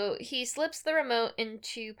 yeah, so he slips the remote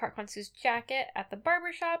into Park Kwon-soo's jacket at the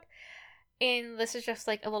barbershop. And this is just,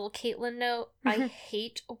 like, a little Caitlin note. I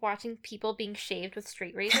hate watching people being shaved with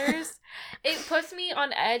straight razors. It puts me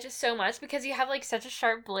on edge so much because you have, like, such a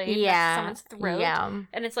sharp blade next to someone's throat. Yeah.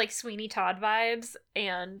 And it's, like, Sweeney Todd vibes.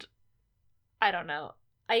 And I don't know.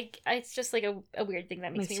 It's just, like, a weird thing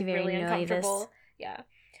that makes me really uncomfortable. Yeah.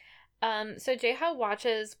 So J-Ha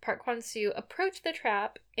watches Park Kwon-soo approach the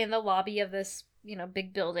trap in the lobby of this,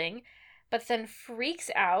 big building, but then freaks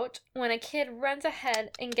out when a kid runs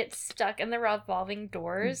ahead and gets stuck in the revolving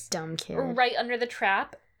doors. Dumb kid. Right under the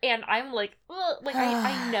trap. And I'm like, ugh, like,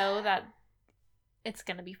 I know that it's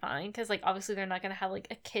gonna be fine, because, like, obviously they're not gonna have, like,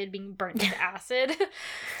 a kid being burnt with acid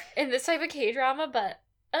in this type of K-drama, but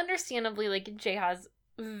understandably, like, J-Ha's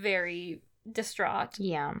very distraught.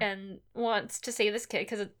 Yeah. And wants to save this kid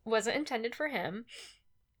because it wasn't intended for him.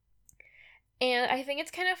 And I think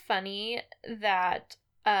it's kind of funny that,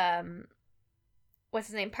 what's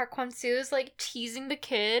his name? Park Kwon-soo is, like, teasing the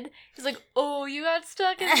kid. He's like, oh, you got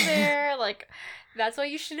stuck in there. Like, that's why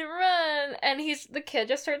you shouldn't run. And the kid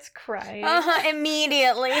just starts crying.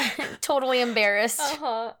 Immediately. Totally embarrassed.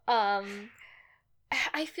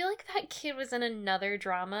 I feel like that kid was in another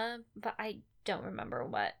drama, but I don't remember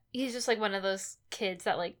what. He's just, like, one of those kids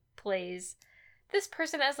that, like, plays this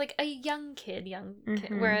person as, like, a young kid,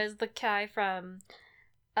 whereas the guy from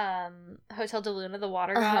Hotel de Luna, the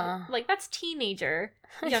water god, like, that's teenager,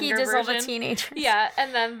 younger he does version. all the teenagers. Yeah,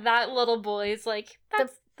 and then that little boy's like,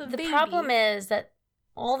 that's the baby. Problem is that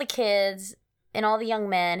all the kids and all the young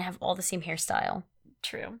men have all the same hairstyle.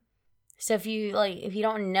 True. So if you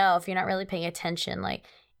don't know, if you're not really paying attention, like,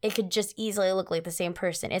 it could just easily look like the same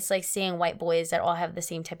person. It's like seeing white boys that all have the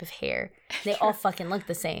same type of hair. They all fucking look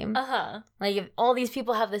the same. Like, if all these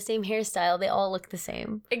people have the same hairstyle, they all look the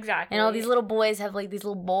same. Exactly. And all these little boys have, like, these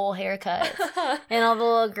little bowl haircuts. And all the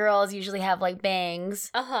little girls usually have, like, bangs.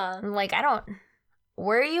 I'm like,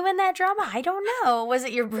 were you in that drama? I don't know. Was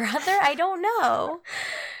it your brother? I don't know.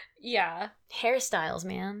 Yeah. Hairstyles,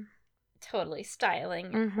 man. Totally.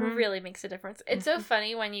 Styling really makes a difference. It's so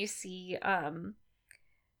funny when you see,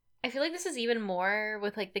 I feel like this is even more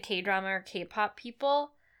with, like, the K-drama or K-pop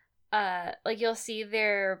people. Like, you'll see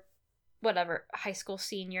their, whatever, high school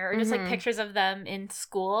senior, or just, like, pictures of them in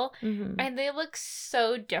school. And they look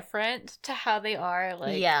so different to how they are,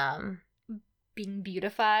 like, being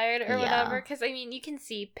beautified or Yeah. whatever. Because, I mean, you can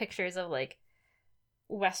see pictures of, like,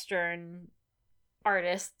 Western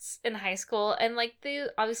artists in high school, and, like, they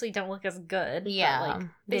obviously don't look as good. Yeah. But, like,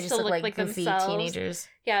 they they just still look look like goofy themselves. teenagers.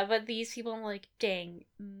 Yeah, but these people, I'm like, dang,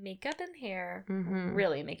 makeup and hair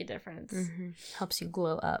really make a difference. Helps you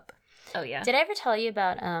glow up. Oh, yeah. Did I ever tell you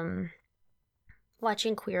about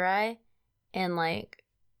watching Queer Eye and, like,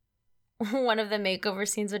 one of the makeover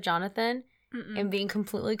scenes with Jonathan and being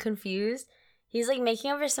completely confused? He's, like,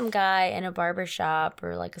 making over some guy in a barber shop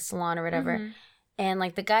or, like, a salon or whatever. And,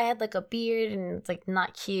 like, the guy had, like, a beard and it's, like,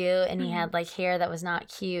 not cute. And he had, like, hair that was not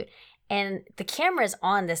cute. And the camera's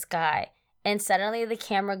on this guy. And suddenly the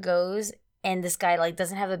camera goes and this guy, like,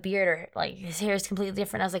 doesn't have a beard or, like, his hair is completely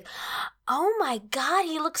different. I was like, oh, my God,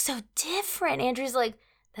 he looks so different. Andrew's like,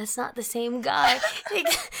 that's not the same guy.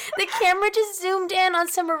 The camera just zoomed in on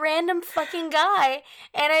some random fucking guy.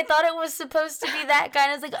 And I thought it was supposed to be that guy.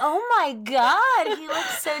 And I was like, oh, my God, he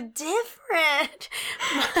looks so different.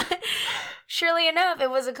 But surely enough, it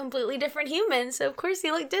was a completely different human. So, of course,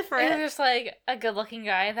 he looked different. It was just, like, a good-looking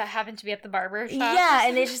guy that happened to be at the barber shop. Yeah,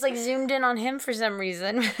 and they just, like, zoomed in on him for some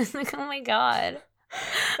reason. I was like, oh, my God.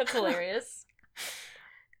 That's hilarious.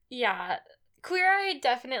 Yeah. Queer Eye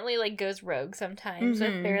definitely, like, goes rogue sometimes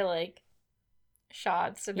with their, like,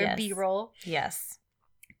 shots or their B-roll. Yes.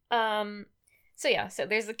 So, yeah. So,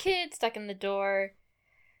 there's a kid stuck in the door.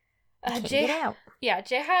 Get out. Yeah,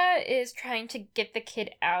 Jeha is trying to get the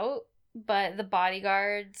kid out, but the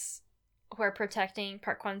bodyguards who are protecting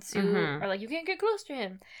Park Kwon-soo are like, you can't get close to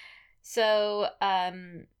him. So,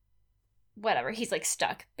 whatever. He's, like,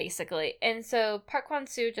 stuck, basically. And so Park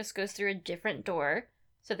Kwon-soo just goes through a different door,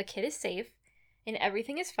 so the kid is safe, and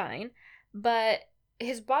everything is fine. But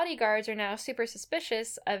his bodyguards are now super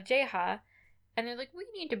suspicious of Jeha, and they're like, we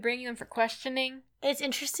need to bring you in for questioning. It's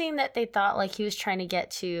interesting that they thought, like, he was trying to get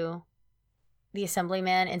to the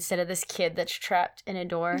assemblyman instead of this kid that's trapped in a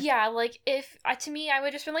door. Yeah, like, if, to me, I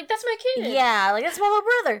would just been like, that's my kid! Yeah, like, that's my little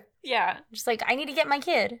brother! Yeah. Just like, I need to get my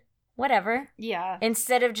kid. Whatever. Yeah.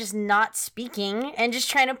 Instead of just not speaking and just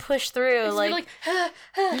trying to push through. It's like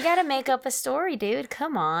you gotta make up a story, dude.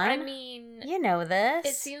 Come on. I mean... You know this.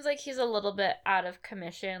 It seems like he's a little bit out of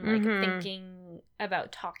commission, like, thinking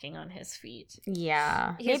about talking on his feet.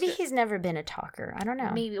 Yeah. Maybe he's never been a talker. I don't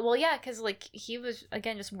know. Maybe. Well, yeah, because, like, he was,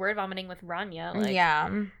 again, just word vomiting with Rania. Like, yeah.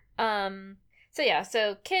 So, yeah,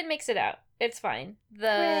 so kid makes it out. It's fine.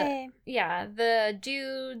 Hooray. The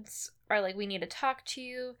dudes are like, we need to talk to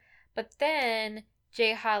you. But then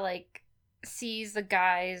Jeha, like, sees the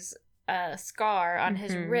guy's scar on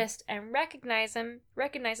his wrist and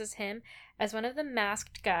recognizes him as one of the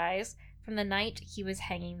masked guys from the night he was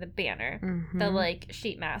hanging the banner. The, like,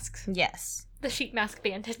 sheet masks. Yes. The sheet mask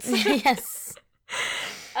bandits. Yes.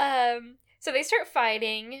 So they start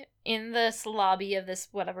fighting in this lobby of this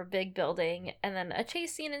whatever big building, and then a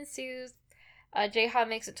chase scene ensues. Jeha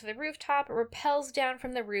makes it to the rooftop, rappels down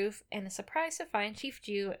from the roof, and is surprised to find Chief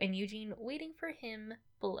Ju and Eugene waiting for him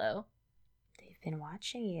below. They've been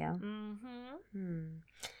watching you.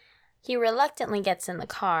 He reluctantly gets in the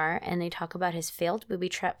car, and they talk about his failed booby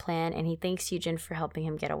trap plan, and he thanks Eugene for helping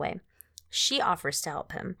him get away. She offers to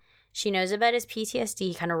help him. She knows about his PTSD.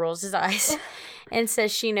 He kind of rolls his eyes and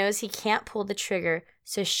says she knows he can't pull the trigger,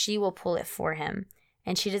 so she will pull it for him.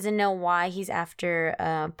 And she doesn't know why he's after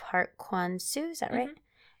Park Kwon-soo, is that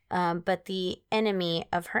right? But the enemy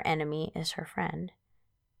of her enemy is her friend.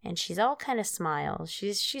 And she's all kind of smiles.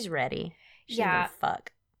 She's ready. She doesn't give a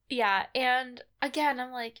fuck. Yeah, and again,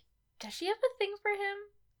 I'm like, does she have a thing for him?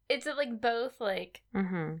 Is it, like, both, like...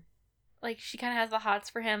 Like, she kind of has the hots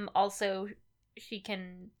for him, also he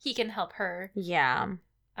can help her. Yeah.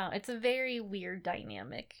 It's a very weird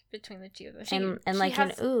dynamic between the two of them. And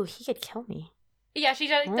like, ooh, he could kill me. Yeah, she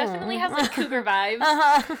definitely has, like, cougar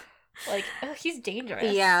vibes. Like, oh, he's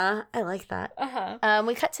dangerous. Yeah, I like that.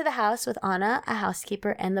 We cut to the house with Anna, a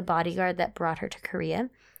housekeeper, and the bodyguard that brought her to Korea.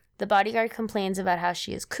 The bodyguard complains about how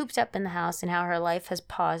she is cooped up in the house and how her life has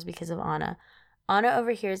paused because of Anna. Anna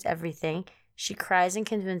overhears everything. She cries and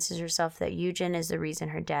convinces herself that Eugene is the reason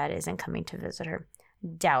her dad isn't coming to visit her.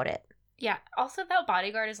 Doubt it. Yeah, also that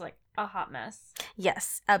bodyguard is, like, a hot mess.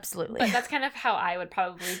 Yes, absolutely. But that's kind of how I would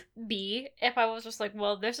probably be if I was just like,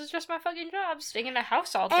 well, this is just my fucking job, staying in a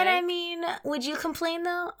house all day. And I mean, would you complain,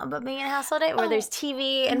 though, about being in a house all day where there's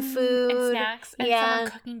TV and food? And snacks and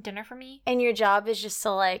someone cooking dinner for me? And your job is just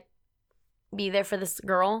to, like, be there for this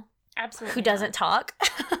girl? Absolutely who doesn't talk?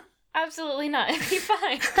 Absolutely not. It'd be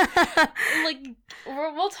fine. Like,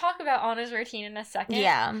 we'll talk about Anna's routine in a second.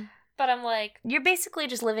 Yeah. But I'm like... You're basically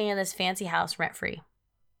just living in this fancy house rent-free.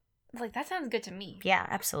 Like, that sounds good to me. Yeah,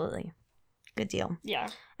 absolutely. good deal. Yeah.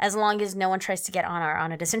 As long as no one tries to get on our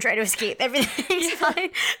Anna doesn't try to escape, everything's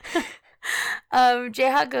fine.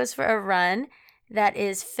 Jae-ha goes for a run that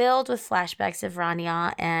is filled with flashbacks of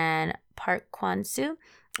Rania and Park Kwon-soo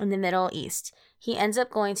in the Middle East. He ends up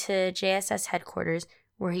going to JSS headquarters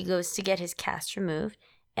where he goes to get his cast removed.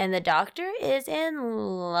 And the doctor is in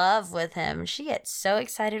love with him. She gets so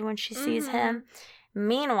excited when she sees him.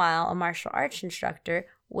 Meanwhile, a martial arts instructor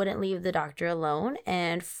wouldn't leave the doctor alone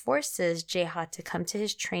and forces Jae-ha to come to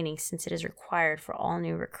his training since it is required for all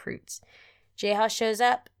new recruits. Jae-ha shows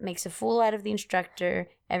up, makes a fool out of the instructor.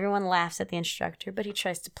 Everyone laughs at the instructor, but he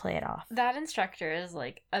tries to play it off. That instructor is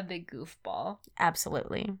like a big goofball.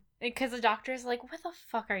 Absolutely. Because the doctor's like, what the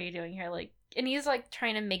fuck are you doing here? Like, and he's like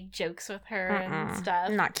trying to make jokes with her and stuff.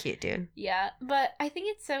 Not cute, dude. Yeah, but I think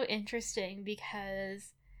it's so interesting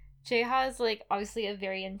because Jae-ha is like obviously a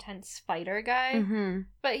very intense fighter guy,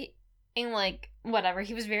 but in like whatever,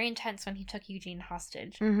 he was very intense when he took Eugene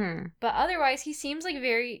hostage. But otherwise, he seems like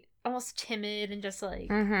very almost timid and just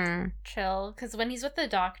like chill. Because when he's with the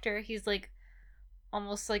doctor, he's like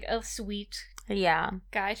almost like a sweet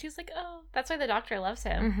guy. She's like, oh, that's why the doctor loves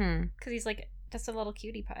him, because he's like just a little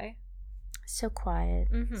cutie pie. So quiet,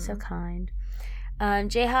 so kind.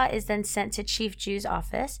 Jae-ha is then sent to Chief Ju's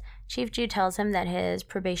office. Chief Ju tells him that his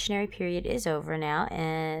probationary period is over now,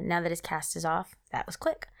 and now that his cast is off, that was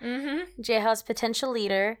quick. Jae-ha's potential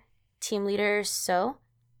leader, team leader So,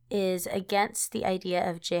 is against the idea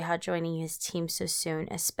of Jae-ha joining his team so soon,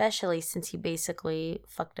 especially since he basically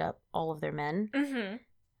fucked up all of their men.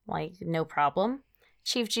 Like, no problem.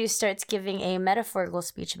 Chief Ju starts giving a metaphorical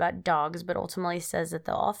speech about dogs, but ultimately says that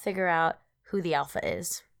they'll all figure out who the alpha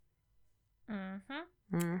is.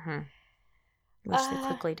 Which they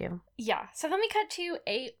quickly do. Yeah. So then we cut to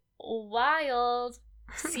a wild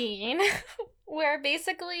scene where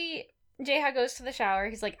basically Jae-ha goes to the shower.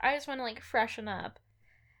 He's like, I just want to like freshen up.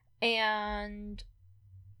 And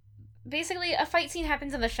basically a fight scene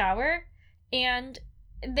happens in the shower and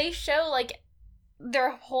they show like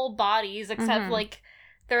their whole bodies except like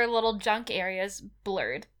their little junk areas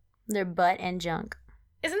blurred. Their butt and junk.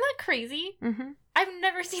 Isn't that crazy? I've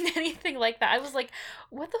never seen anything like that. I was like,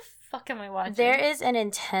 what the fuck am I watching? There is an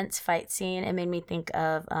intense fight scene. It made me think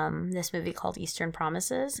of this movie called Eastern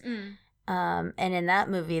Promises. And in that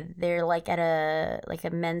movie, they're like at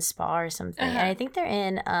a men's spa or something. And I think they're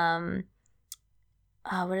in,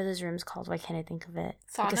 what are those rooms called? Why can't I think of it?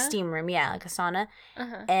 Sauna? Like a steam room. Yeah, like a sauna.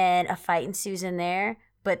 And a fight ensues in there.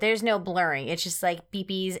 But there's no blurring. It's just like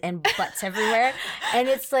beepies and butts everywhere. And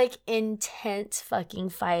it's like intense fucking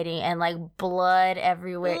fighting and like blood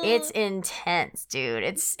everywhere. It's intense, dude.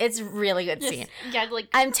 It's really good scene. Yeah, like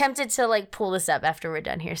I'm tempted to like pull this up after we're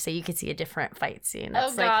done here so you can see a different fight scene.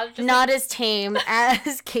 That's God, like not as tame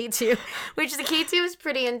as K2, which the K2 was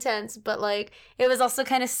pretty intense, but like it was also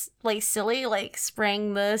kind of like silly, like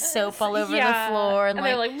spraying the soap all over the floor and like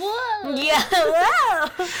they're like, whoa. Yeah,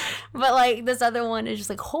 whoa. But like this other one is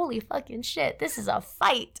just like, holy fucking shit, this is a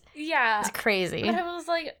fight. Yeah. It's crazy. But I was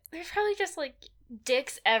like, there's probably just like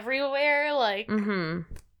dicks everywhere. Like,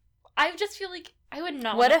 I just feel like I would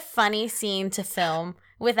not. What a funny scene to film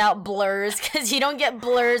without blurs, because you don't get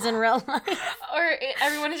blurs in real life. Or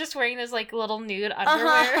everyone is just wearing those like little nude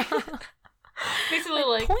underwear. Basically,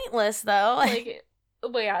 like pointless though. Like,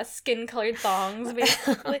 well, yeah, skin colored thongs.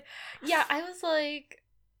 Basically, yeah. I was like,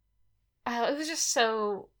 it was just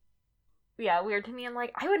so. Yeah, weird to me. I'm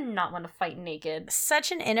like, I would not want to fight naked.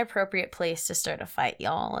 Such an inappropriate place to start a fight,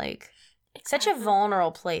 y'all. Like, such a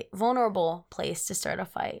vulnerable place to start a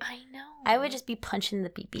fight. I know. I would just be punching the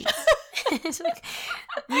peepees. It's like,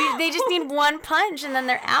 they just need one punch and then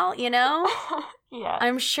they're out, you know? Yeah.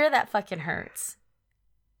 I'm sure that fucking hurts.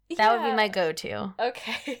 That would be my go-to.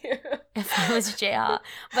 Okay. If I was Jae-ha.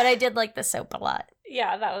 But I did like the soap a lot.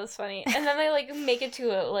 Yeah, that was funny. And then they like make it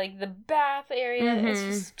to like the bath area. It's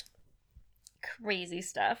just crazy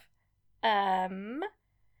stuff.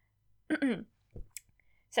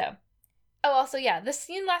 So, also, yeah, the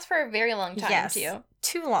scene lasts for a very long time, too.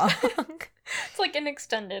 Too long. It's like an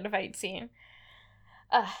extended fight scene.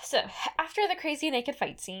 So, after the crazy naked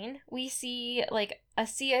fight scene, we see, like, a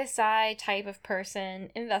CSI type of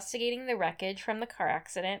person investigating the wreckage from the car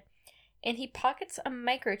accident, and he pockets a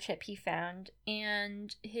microchip he found,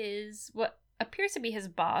 and what appears to be his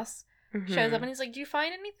boss shows up, and he's like, do you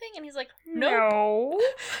find anything? And he's like, no.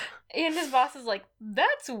 And his boss is like,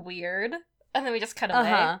 that's weird. And then we just cut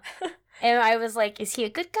away. And I was like, is he a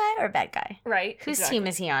good guy or a bad guy? Right. Whose team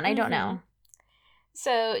is he on? I don't know.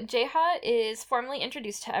 So Jae-ha is formally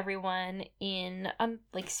introduced to everyone in a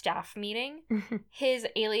like staff meeting. His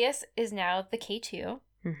alias is now the K2.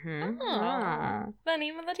 Mm-hmm. Oh, the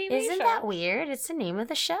name of the TV show. Isn't that weird? It's the name of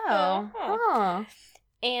the show. Oh.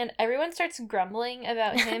 And everyone starts grumbling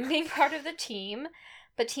about him being part of the team,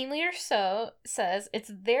 but team leader says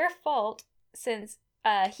it's their fault since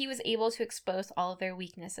he was able to expose all of their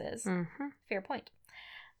weaknesses. Mm-hmm. Fair point.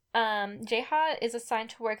 Jae-ha is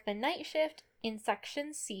assigned to work the night shift in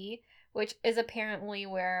Section C, which is apparently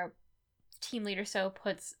where team leader So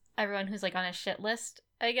puts everyone who's like on a shit list,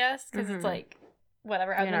 I guess, because it's like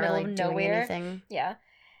whatever out in the middle of nowhere. Yeah.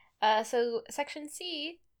 So Section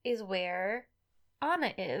C is where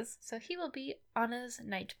Anna is, so he will be Anna's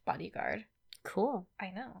night bodyguard. Cool.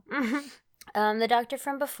 I know. The doctor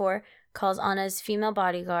from before calls Anna's female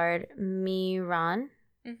bodyguard Miran.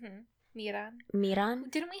 Mm-hmm. Miran?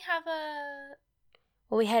 Didn't we have a...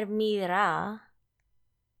 Well, we had Mira.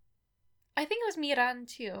 I think it was Miran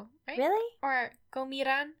too, right? Really? Or Go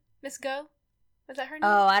Miran? Miss Go? Was that her name?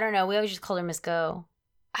 Oh, I don't know. We always just called her Miss Go.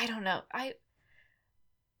 I don't know.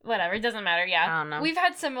 Whatever, it doesn't matter, yeah. I don't know. We've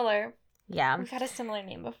had similar... Yeah. We've had a similar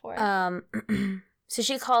name before. So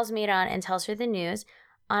she calls Miran and tells her the news.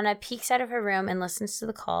 Anna peeks out of her room and listens to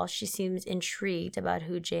the call. She seems intrigued about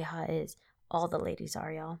who Jae-ha is. All the ladies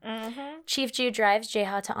are, y'all. Mm-hmm. Chief Ju drives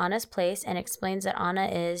Jae-ha to Anna's place and explains that Anna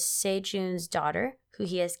is Sejun's daughter, who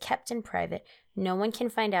he has kept in private. No one can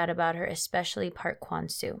find out about her, especially Park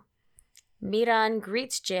Kwon-soo. Miran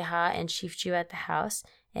greets Jae-ha and Chief Ju at the house,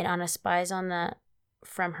 and Anna spies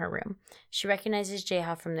from her room. She recognizes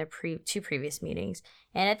Jae-ha from their two previous meetings.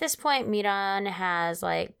 And at this point, Miran has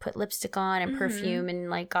like put lipstick on and perfume and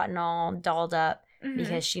like gotten all dolled up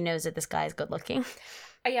because she knows that this guy is good looking.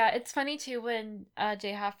 Yeah, it's funny too when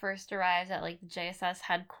Jae-ha first arrives at like the JSS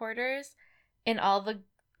headquarters and all the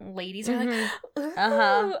ladies are like, ooh,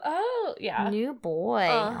 oh, yeah. New boy.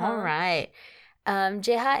 All right.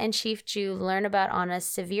 Jae-ha and Chief Ju learn about Anna's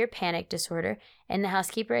severe panic disorder, and the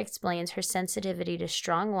housekeeper explains her sensitivity to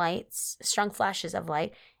strong flashes of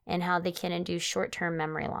light, and how they can induce short-term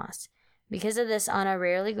memory loss. Because of this, Anna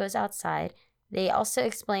rarely goes outside. They also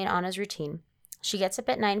explain Anna's routine. She gets up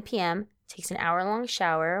at 9 p.m., takes an hour-long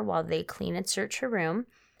shower while they clean and search her room.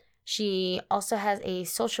 She also has a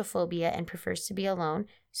social phobia and prefers to be alone,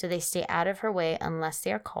 so they stay out of her way unless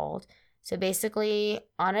they are called. So basically,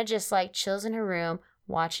 Anna just like chills in her room,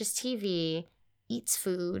 watches TV, eats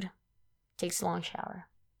food, takes a long shower.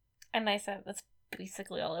 And I said that's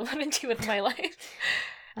basically all I want to do with my life.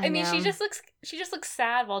 I mean, she just looks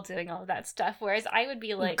sad while doing all of that stuff, whereas I would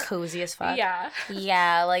be like cozy as fuck. Yeah.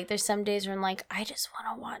 Yeah, like there's some days where I'm like, I just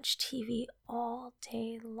want to watch TV all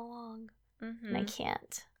day long. And I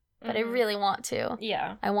can't. But I really want to.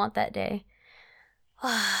 Yeah. I want that day.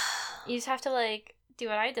 You just have to like do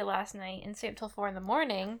what I did last night and stay up till 4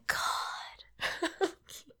 a.m. God.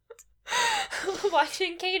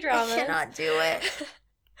 Watching K-dramas. I cannot do it.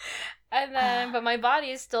 And then, but my body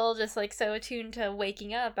is still just like so attuned to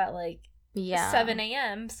waking up at like 7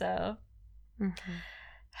 a.m. So,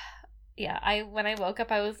 yeah, when I woke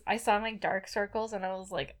up, I saw like dark circles, and I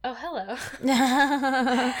was like, oh, hello.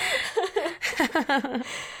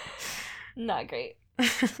 Not great.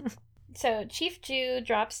 So Chief Ju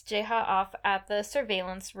drops Jae-ha off at the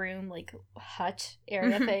surveillance room, like hut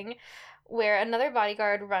area thing, where another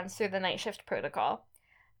bodyguard runs through the night shift protocol.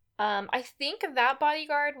 I think that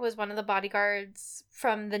bodyguard was one of the bodyguards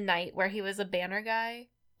from the night where he was a banner guy.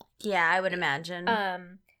 Yeah, I would imagine.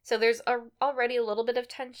 So there's already a little bit of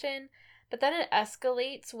tension, but then it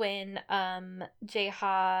escalates when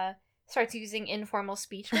Jae-ha starts using informal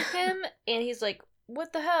speech with him, and he's like,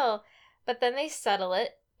 what the hell? But then they settle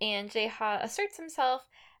it, and Jae-ha asserts himself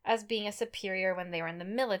as being a superior when they were in the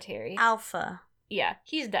military. Alpha. Yeah,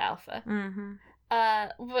 he's the alpha.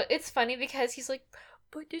 But it's funny because he's like,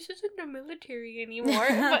 but this isn't the military anymore.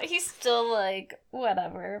 But he's still like,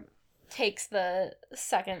 whatever. Takes the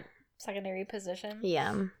secondary position.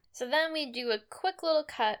 Yeah. So then we do a quick little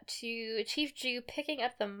cut to Chief Ju picking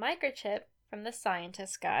up the microchip from the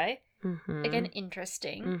scientist guy. Again,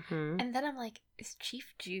 interesting. And then I'm like, is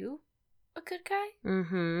Chief Ju a good guy?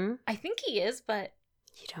 I think he is, but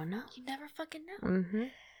you don't know. You never fucking know.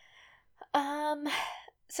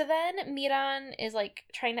 So then Miran is like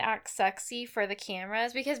trying to act sexy for the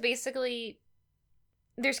cameras because basically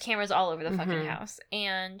there's cameras all over the fucking house,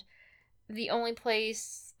 and the only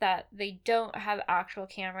place that they don't have actual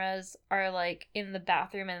cameras are like in the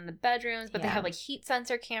bathroom and in the bedrooms, but they have like heat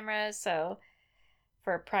sensor cameras, so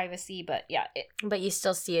for privacy. But yeah, but you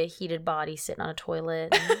still see a heated body sitting on a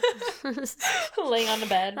toilet, laying on the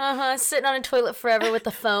bed, sitting on a toilet forever with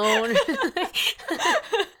the phone.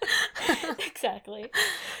 Exactly.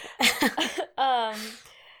 And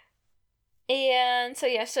And so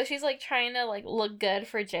yeah, so she's like trying to like look good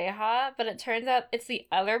for Jaeha, but it turns out it's the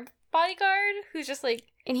other bodyguard who's just like,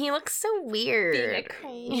 and he looks so weird. being a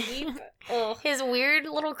creep. Ugh. His weird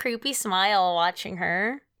little creepy smile watching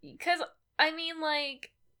her. Because, I mean,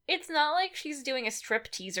 like, it's not like she's doing a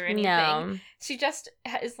striptease or anything. No. She just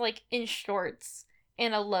is, like, in shorts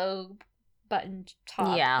and a low buttoned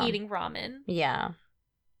top eating ramen. Yeah.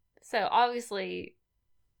 So, obviously,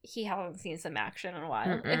 he hasn't seen some action in a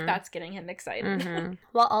while, if that's getting him excited.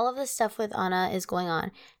 While all of this stuff with Anna is going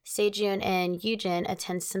on, Sejun and Yujin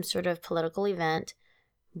attend some sort of political event.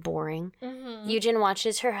 Boring. Yujin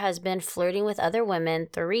watches her husband flirting with other women,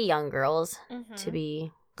 3 young girls, to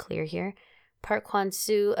be clear here. Park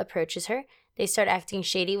Kwon-soo approaches her. They start acting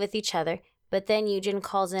shady with each other, but then Yujin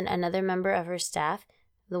calls in another member of her staff,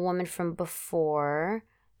 the woman from before.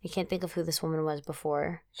 I can't think of who this woman was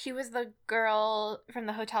before. She was the girl from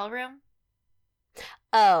the hotel room?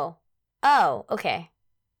 Oh, okay.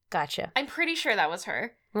 Gotcha. I'm pretty sure that was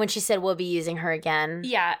her. When she said we'll be using her again.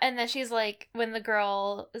 Yeah, and then she's like, when the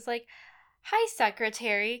girl is like, hi,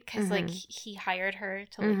 secretary, because, like, he hired her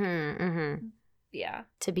to, like, yeah.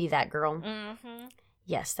 To be that girl.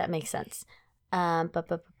 Yes, that makes sense.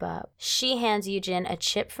 She hands Yujin a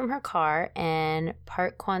chip from her car, and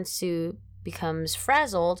Park Kwon-soo becomes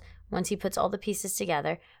frazzled once he puts all the pieces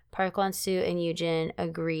together. Park Kwon-soo and Yujin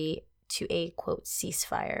agree to a, quote,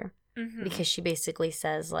 ceasefire. Because she basically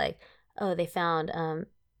says, like, oh, they found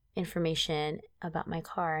information about my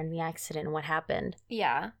car and the accident and what happened.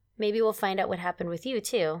 Yeah. Maybe we'll find out what happened with you,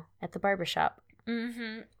 too, at the barbershop.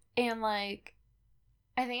 And, like,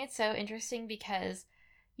 I think it's so interesting because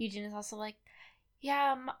Yujin is also like,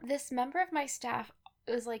 yeah, this member of my staff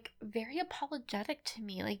was, like, very apologetic to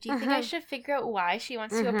me. Like, do you think I should figure out why she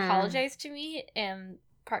wants to apologize to me? And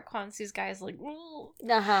Park Kwon-soo's guy is like, ooh.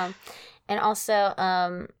 And also,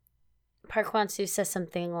 Park Kwon-soo says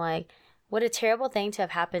something like, what a terrible thing to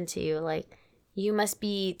have happened to you. Like, you must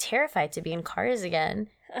be terrified to be in cars again.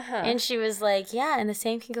 And she was like, yeah, and the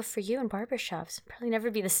same can go for you in barbershops. Probably never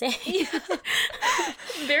be the same.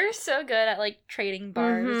 They're so good at, like, trading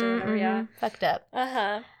bars or whatever, yeah. Fucked up.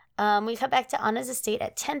 We cut back to Anna's estate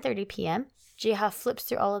at 10:30 p.m. Jaeha flips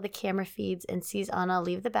through all of the camera feeds and sees Anna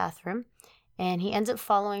leave the bathroom. And he ends up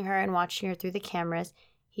following her and watching her through the cameras.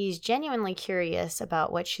 He's genuinely curious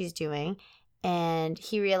about what she's doing. And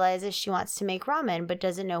he realizes she wants to make ramen but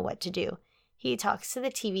doesn't know what to do. He talks to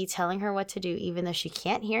the TV telling her what to do even though she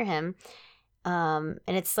can't hear him. And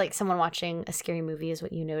it's like someone watching a scary movie is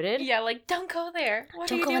what you noted. Yeah, like, don't go there.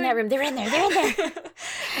 Don't go in that room. They're in there.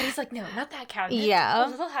 And he's like, no, not that cabinet. Yeah. A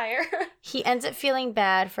little higher. He ends up feeling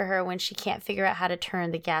bad for her when she can't figure out how to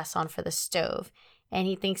turn the gas on for the stove. And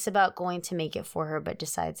he thinks about going to make it for her but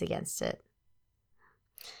decides against it.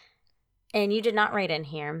 And you did not write in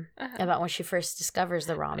here about when she first discovers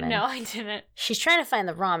the ramen. No, I didn't. She's trying to find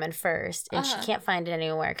the ramen first, and she can't find it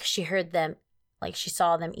anywhere because she heard them, like, she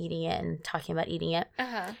saw them eating it and talking about eating it.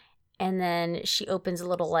 And then she opens a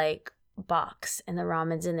little, like, box, and the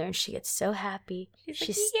ramen's in there, and she gets so happy.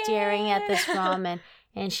 She's like, staring at this ramen,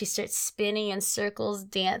 and she starts spinning in circles,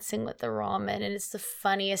 dancing with the ramen, and it's the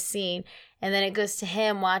funniest scene. And then it goes to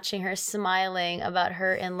him watching her smiling about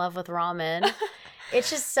her in love with ramen. It's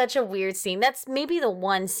just such a weird scene. That's maybe the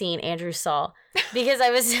one scene Andrew saw because I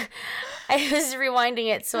was rewinding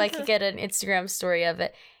it so I could get an Instagram story of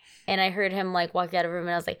it. And I heard him, like, walk out of the room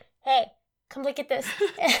and I was like, hey, come look at this.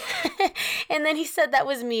 And then he said that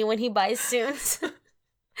was me when he buys Soons.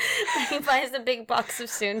 He buys a big box of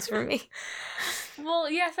Soons for me. Well,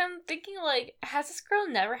 yes, I'm thinking, like, has this girl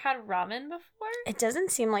never had ramen before? It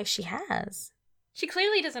doesn't seem like she has. She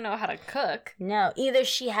clearly doesn't know how to cook. No, either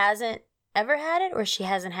she hasn't ever had it or she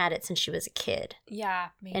hasn't had it since she was a kid. Yeah,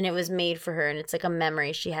 maybe. And it was made for her and it's like a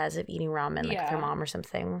memory she has of eating ramen, like with her mom or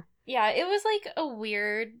something. Yeah, it was like a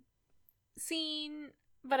weird scene,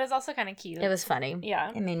 but it's also kind of cute. It was funny.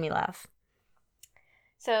 Yeah. It made me laugh.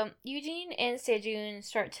 So Eugene and Sejun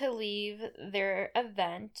start to leave their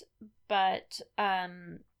event, but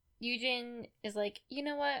Eugene is like, you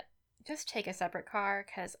know what? Just take a separate car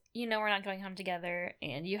because you know we're not going home together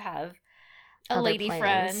and you have a other lady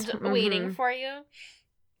plans. friend waiting for you.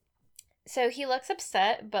 So he looks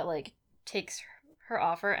upset, but, like, takes her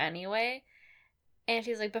offer anyway. And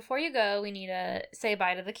she's like, before you go, we need to say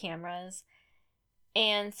bye to the cameras.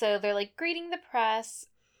 And so they're, like, greeting the press,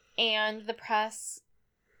 and the press,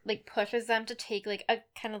 like, pushes them to take, like, a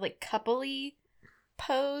kind of, like, coupley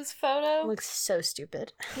pose photo. It looks so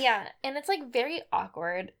stupid. Yeah, and it's, like, very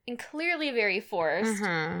awkward and clearly very forced.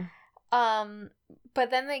 But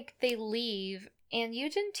then they leave, and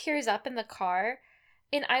Yujin tears up in the car,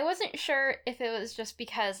 and I wasn't sure if it was just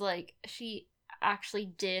because, like, she actually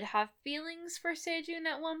did have feelings for Sejun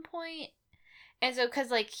at one point. And so, because,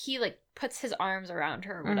 like, he, like, puts his arms around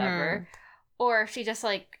her or whatever. Or she just,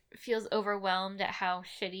 like, feels overwhelmed at how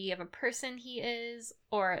shitty of a person he is.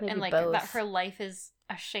 Or, Maybe and, like, both. that her life is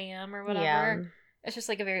a sham or whatever. Yeah. It's just,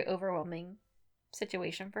 like, a very overwhelming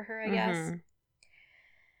situation for her, I guess.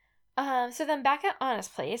 So then back at Anna's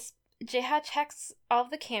place, Jaeha checks all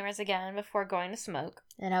of the cameras again before going to smoke.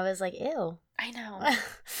 And I was like, ew. I know.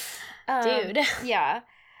 Dude. Yeah.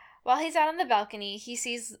 While he's out on the balcony, he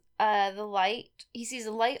sees the light. He sees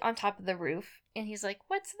a light on top of the roof. And he's like,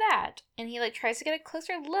 what's that? And he, like, tries to get a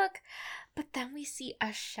closer look. But then we see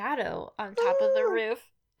a shadow on top of the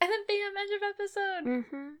roof. And then bam, end of episode.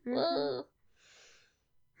 Whoa.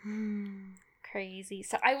 Crazy.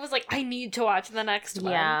 So I was like, I need to watch the next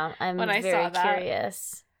one. Yeah, I'm when I very saw that.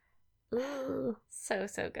 curious. Ooh. So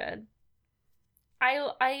good.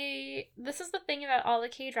 This is the thing about all the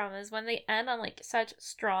K-dramas, when they end on, like, such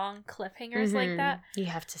strong cliffhangers like that, You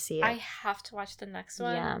have to see it. I have to watch the next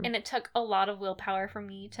one. Yeah. And it took a lot of willpower for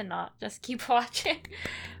me to not just keep watching.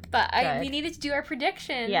 But we needed to do our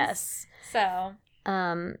predictions. Yes. So.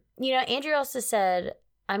 Andrew also said,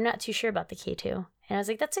 I'm not too sure about the K2. And I was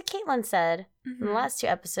like, that's what Caitlin said in the last 2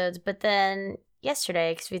 episodes. But then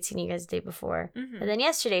yesterday, because we'd seen you guys the day before, and then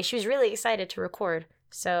yesterday she was really excited to record.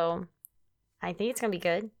 So I think it's going to be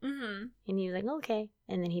good. And he was like, okay.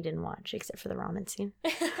 And then he didn't watch, except for the ramen scene.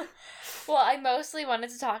 Well, I mostly wanted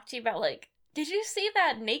to talk to you about, like, did you see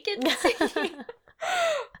that naked scene?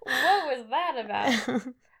 What was that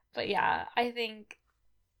about? But yeah, I think,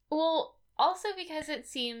 well, also because it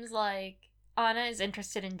seems like Anna is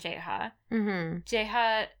interested in Jaeha.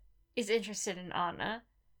 Jaeha is interested in Anna.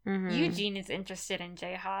 Eugene is interested in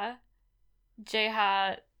Jaeha.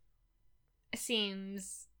 Jaeha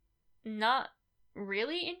seems not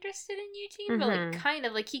really interested in Eugene, but, like, kind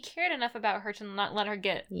of, like, he cared enough about her to not let her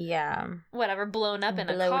get whatever blown up in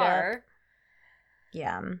a car.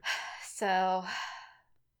 Yeah. So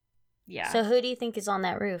yeah. So who do you think is on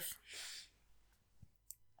that roof?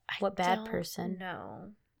 What bad person? No.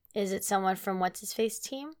 Is it someone from What's His Face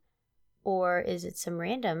team? Or is it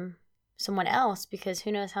someone else? Because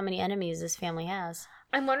who knows how many enemies this family has.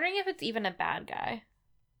 I'm wondering if it's even a bad guy.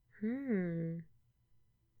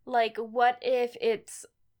 Like, what if it's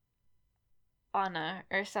Anna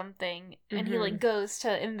or something, and he, like, goes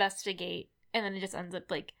to investigate, and then it just ends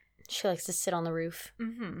up, like... She likes to sit on the roof.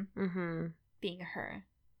 Being her.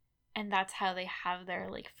 And that's how they have their,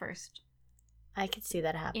 like, first... I could see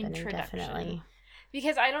that happening, definitely.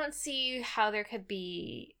 Because I don't see how there could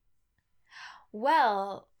be...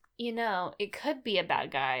 Well, it could be a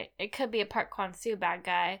bad guy. It could be a Park Kwon-soo bad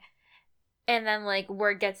guy. And then, like,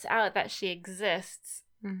 word gets out that she exists.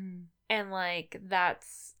 And, like,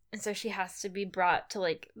 and so she has to be brought to,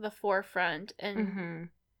 like, the forefront. And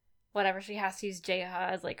whatever, she has to use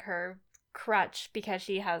Jaeha as, like, her crutch because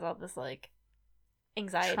she has all this, like,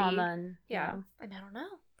 anxiety. Trauma. And, yeah. And I don't know.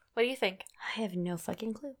 What do you think? I have no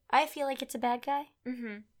fucking clue. I feel like it's a bad guy.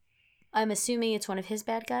 I'm assuming it's one of his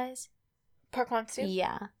bad guys. Park Kwon-soo?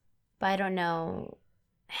 Yeah. But I don't know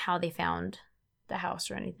how they found the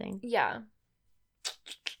house or anything. Yeah.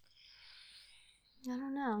 I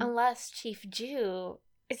don't know. Unless Chief Ju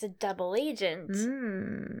is a double agent.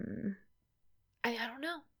 I don't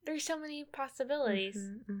know. There's so many possibilities.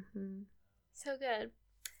 So good.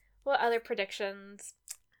 What other predictions?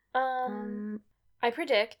 I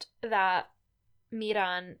predict that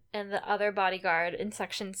Miran and the other bodyguard in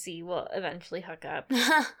Section C will eventually hook up.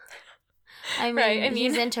 I mean,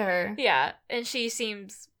 he's into her. Yeah, and she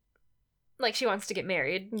seems like she wants to get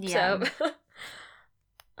married. Yeah.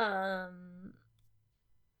 So,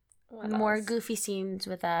 more goofy scenes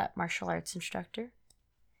with that martial arts instructor.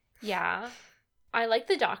 Yeah. I like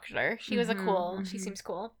the doctor. She was she seems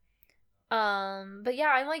cool. But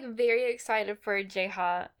yeah, I'm, like, very excited for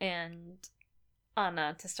Jaeha and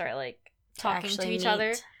Anna to start, like, talking to each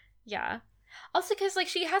other. Yeah. Also, because, like,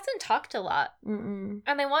 she hasn't talked a lot. And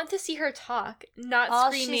I want to see her talk, not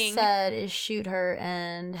all screaming. All she said is shoot her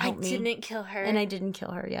and help me. I didn't kill her. And I didn't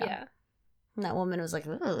kill her, yeah. And that woman was like,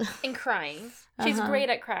 ugh. And crying. She's great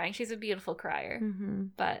at crying. She's a beautiful crier.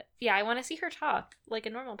 But, yeah, I want to see her talk like a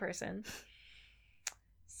normal person.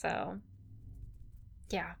 So,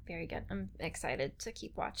 yeah, very good. I'm excited to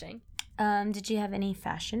keep watching. Did you have any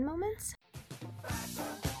fashion moments?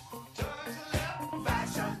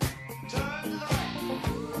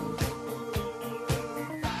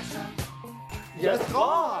 Yes,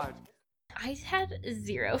 God! I had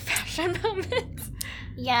 0 fashion moments.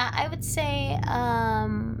 Yeah, I would say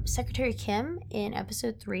Secretary Kim in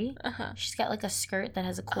episode 3. She's got like a skirt that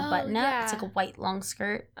has a cool button up. It's like a white long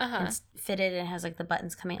skirt. And it's fitted and has like the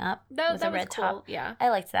buttons coming up with a red top. Yeah. I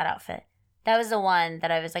liked that outfit. That was the one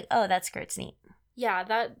that I was like, oh, that skirt's neat. Yeah,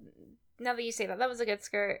 now that you say that, that was a good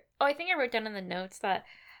skirt. Oh, I think I wrote down in the notes that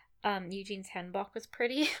Eugene's hanbok was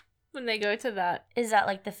pretty when they go to that. Is that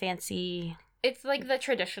like the fancy? It's like the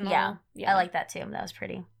traditional. Yeah. I like that too. That was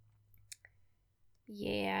pretty.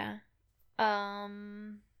 Yeah. Yeah,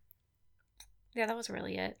 that was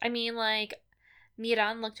really it. I mean, like,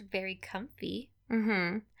 Miran looked very comfy.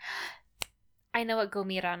 Mm-hmm. I know what Go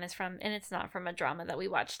Miran is from, and it's not from a drama that we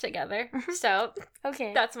watched together. So,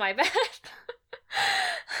 okay. That's my bad.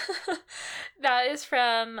 That is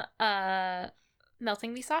from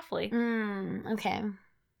Melting Me Softly. Okay.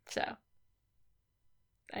 So,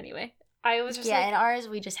 anyway, I was just in ours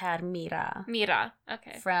we just had Mira. Mira,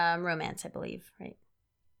 okay. From Romance, I believe, right?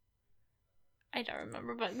 I don't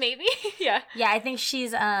remember, but maybe, yeah. Yeah, I think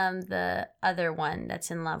she's the other one that's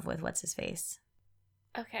in love with what's his face.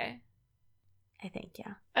 Okay. I think,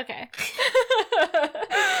 yeah. Okay.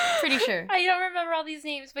 Pretty sure. I don't remember all these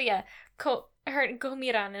names, but yeah, Go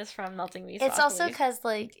Miran is from Melting Me Softly. It's also because,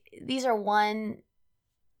 like, these are one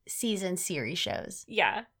season series shows.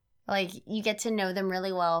 Yeah. Like, you get to know them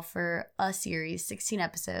really well for a series, 16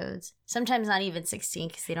 episodes. Sometimes not even 16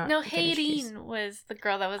 because they don't. No, Haydeen was the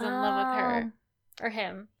girl that was in love with her. Or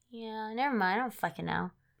him. Yeah, never mind. I don't fucking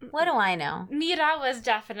know. What do I know? Mira was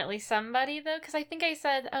definitely somebody, though, because I think I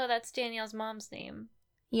said, oh, that's Danielle's mom's name.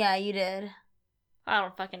 Yeah, you did. I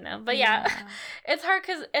don't fucking know. But yeah, it's hard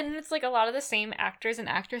because, and it's like a lot of the same actors and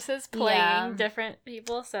actresses playing different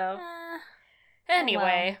people, so.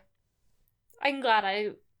 Anyway, I'm glad I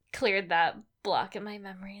cleared that block in my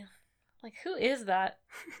memory. Like, who is that?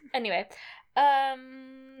 Anyway,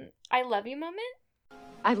 I love you moment?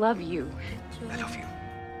 I love you. I love you.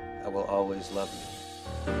 I will always love you.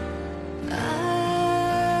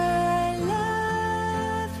 I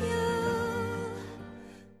love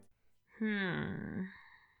you.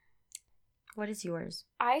 What is yours?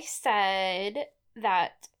 I said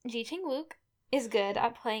that Ji Chang-wook is good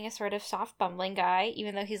at playing a sort of soft bumbling guy,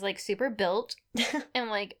 even though he's like super built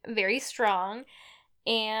and like very strong.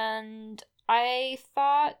 And I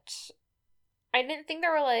didn't think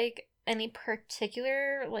there were like any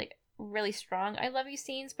particular like really strong I love you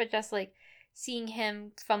scenes, but just like seeing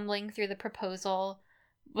him fumbling through the proposal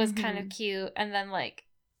was kind of cute. And then like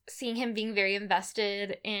seeing him being very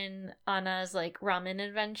invested in Anna's like ramen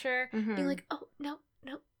adventure, being like, oh no,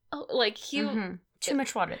 oh, like he too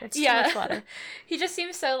much water. That's too much water. He just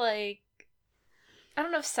seems so like, I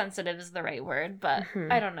don't know if sensitive is the right word, but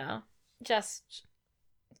I don't know, just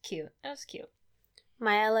cute. It was cute.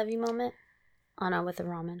 My I love you moment, Anna with the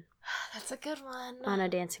ramen. That's a good one. Anna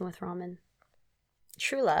dancing with ramen.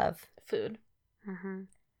 True love. Food.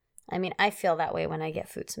 I mean, I feel that way when I get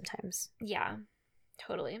food sometimes. Yeah,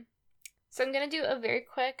 totally. So I'm going to do a very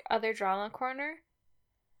quick other drama corner.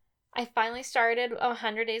 I finally started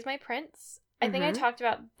 100 Days My Prince. I think I talked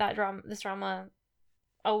about this drama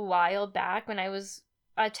a while back when I was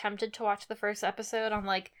attempted to watch the first episode on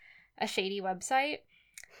like a shady website.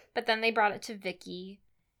 But then they brought it to Viki.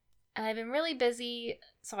 And I've been really busy,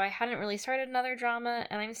 so I hadn't really started another drama,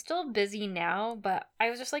 and I'm still busy now, but I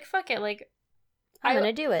was just like, fuck it, like I'm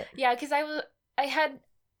gonna do it. Yeah, because I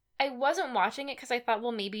wasn't watching it because I thought,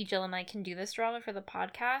 well, maybe Jill and I can do this drama for the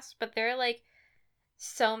podcast, but there are like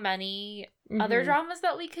so many other dramas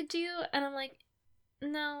that we could do, and I'm like,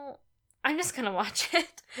 no, I'm just gonna watch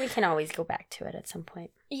it. We can always go back to it at some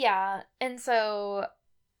point. Yeah, and so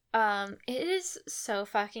it is so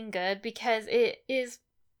fucking good because it is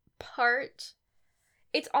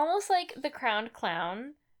it's almost like The Crowned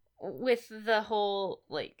Clown with the whole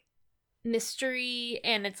like mystery,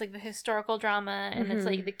 and it's like the historical drama, and it's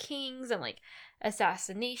like the kings and like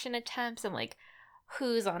assassination attempts and like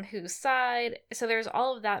who's on whose side. So there's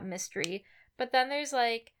all of that mystery, but then there's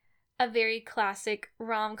like a very classic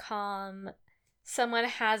rom-com someone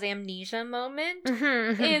has amnesia moment.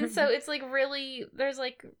 And so it's like there's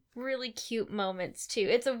like really cute moments too.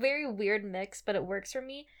 It's a very weird mix, but it works for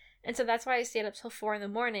me. And so that's why I stayed up till 4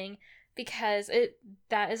 a.m, because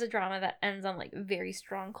that is a drama that ends on like very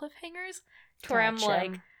strong cliffhangers to where I'm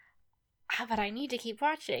like, but I need to keep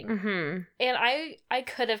watching. And I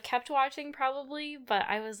could have kept watching probably, but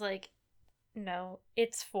I was like, no,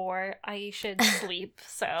 it's 4. I should sleep.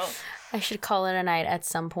 So I should call it a night at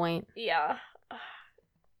some point. Yeah.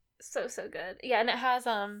 So good. Yeah, and it has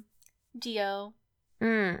Dio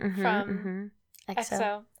from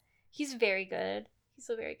EXO. He's very good. He's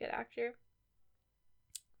a very good actor.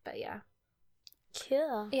 But yeah.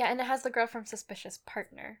 Cool. Yeah, and it has the girl from Suspicious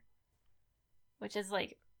Partner, which is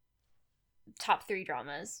like top 3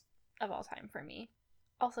 dramas of all time for me.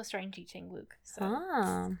 Also starring Ji Chang Wook.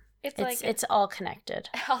 So it's all connected.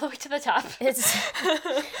 All the way to the top. It's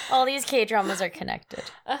all these K-dramas are connected.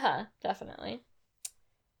 Definitely.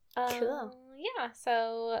 Cool. Yeah,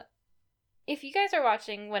 so if you guys are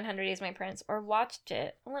watching 100 Days of My Prince or watched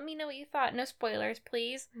it, let me know what you thought. No spoilers,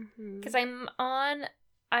 please. Because I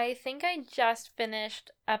think I just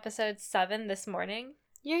finished episode 7 this morning.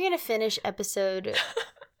 You're going to finish episode...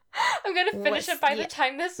 I'm going to finish it by the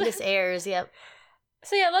time this airs, yep.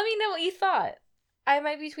 So yeah, let me know what you thought. I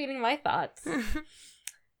might be tweeting my thoughts.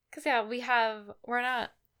 Because yeah, we're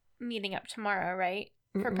not meeting up tomorrow, right?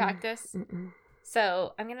 For practice.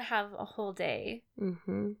 So I'm going to have a whole day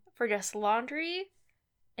for just laundry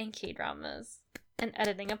and K-dramas and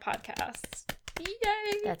editing a podcast.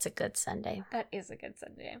 Yay! That's a good Sunday. That is a good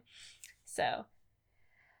Sunday. So,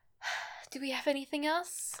 do we have anything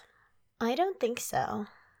else? I don't think so.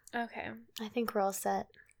 Okay. I think we're all set.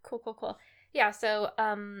 Cool. Yeah, so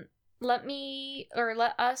let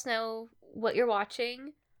us know what you're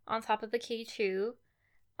watching on top of the K2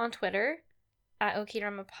 on Twitter at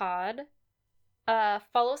OKDramaPod.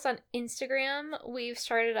 Follow us on Instagram. We've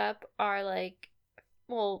started up our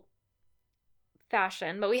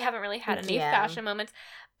fashion, but we haven't really had any fashion moments.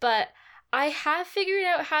 But I have figured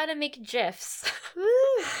out how to make GIFs.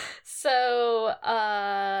 So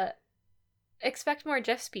expect more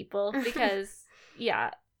GIFs, people, because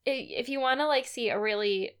yeah, if you want to see a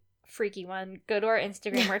really freaky one, go to our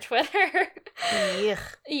Instagram or Twitter.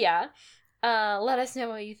 Yeah. Let us know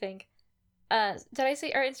what you think. Did I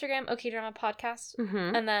say our Instagram, OK Drama Podcast?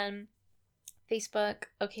 And then Facebook,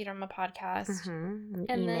 OK Drama Podcast.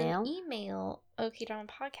 And then email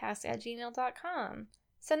okdramapodcast@gmail.com.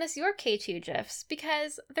 Send us your K2 GIFs,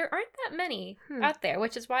 because there aren't that many out there,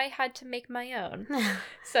 which is why I had to make my own.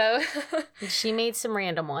 So she made some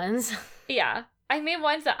random ones. Yeah, I made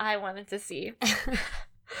ones that I wanted to see.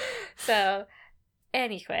 So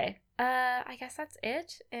anyway, I guess that's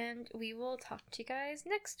it, and we will talk to you guys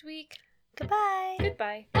next week. Goodbye.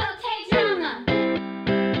 Goodbye. OK Drama.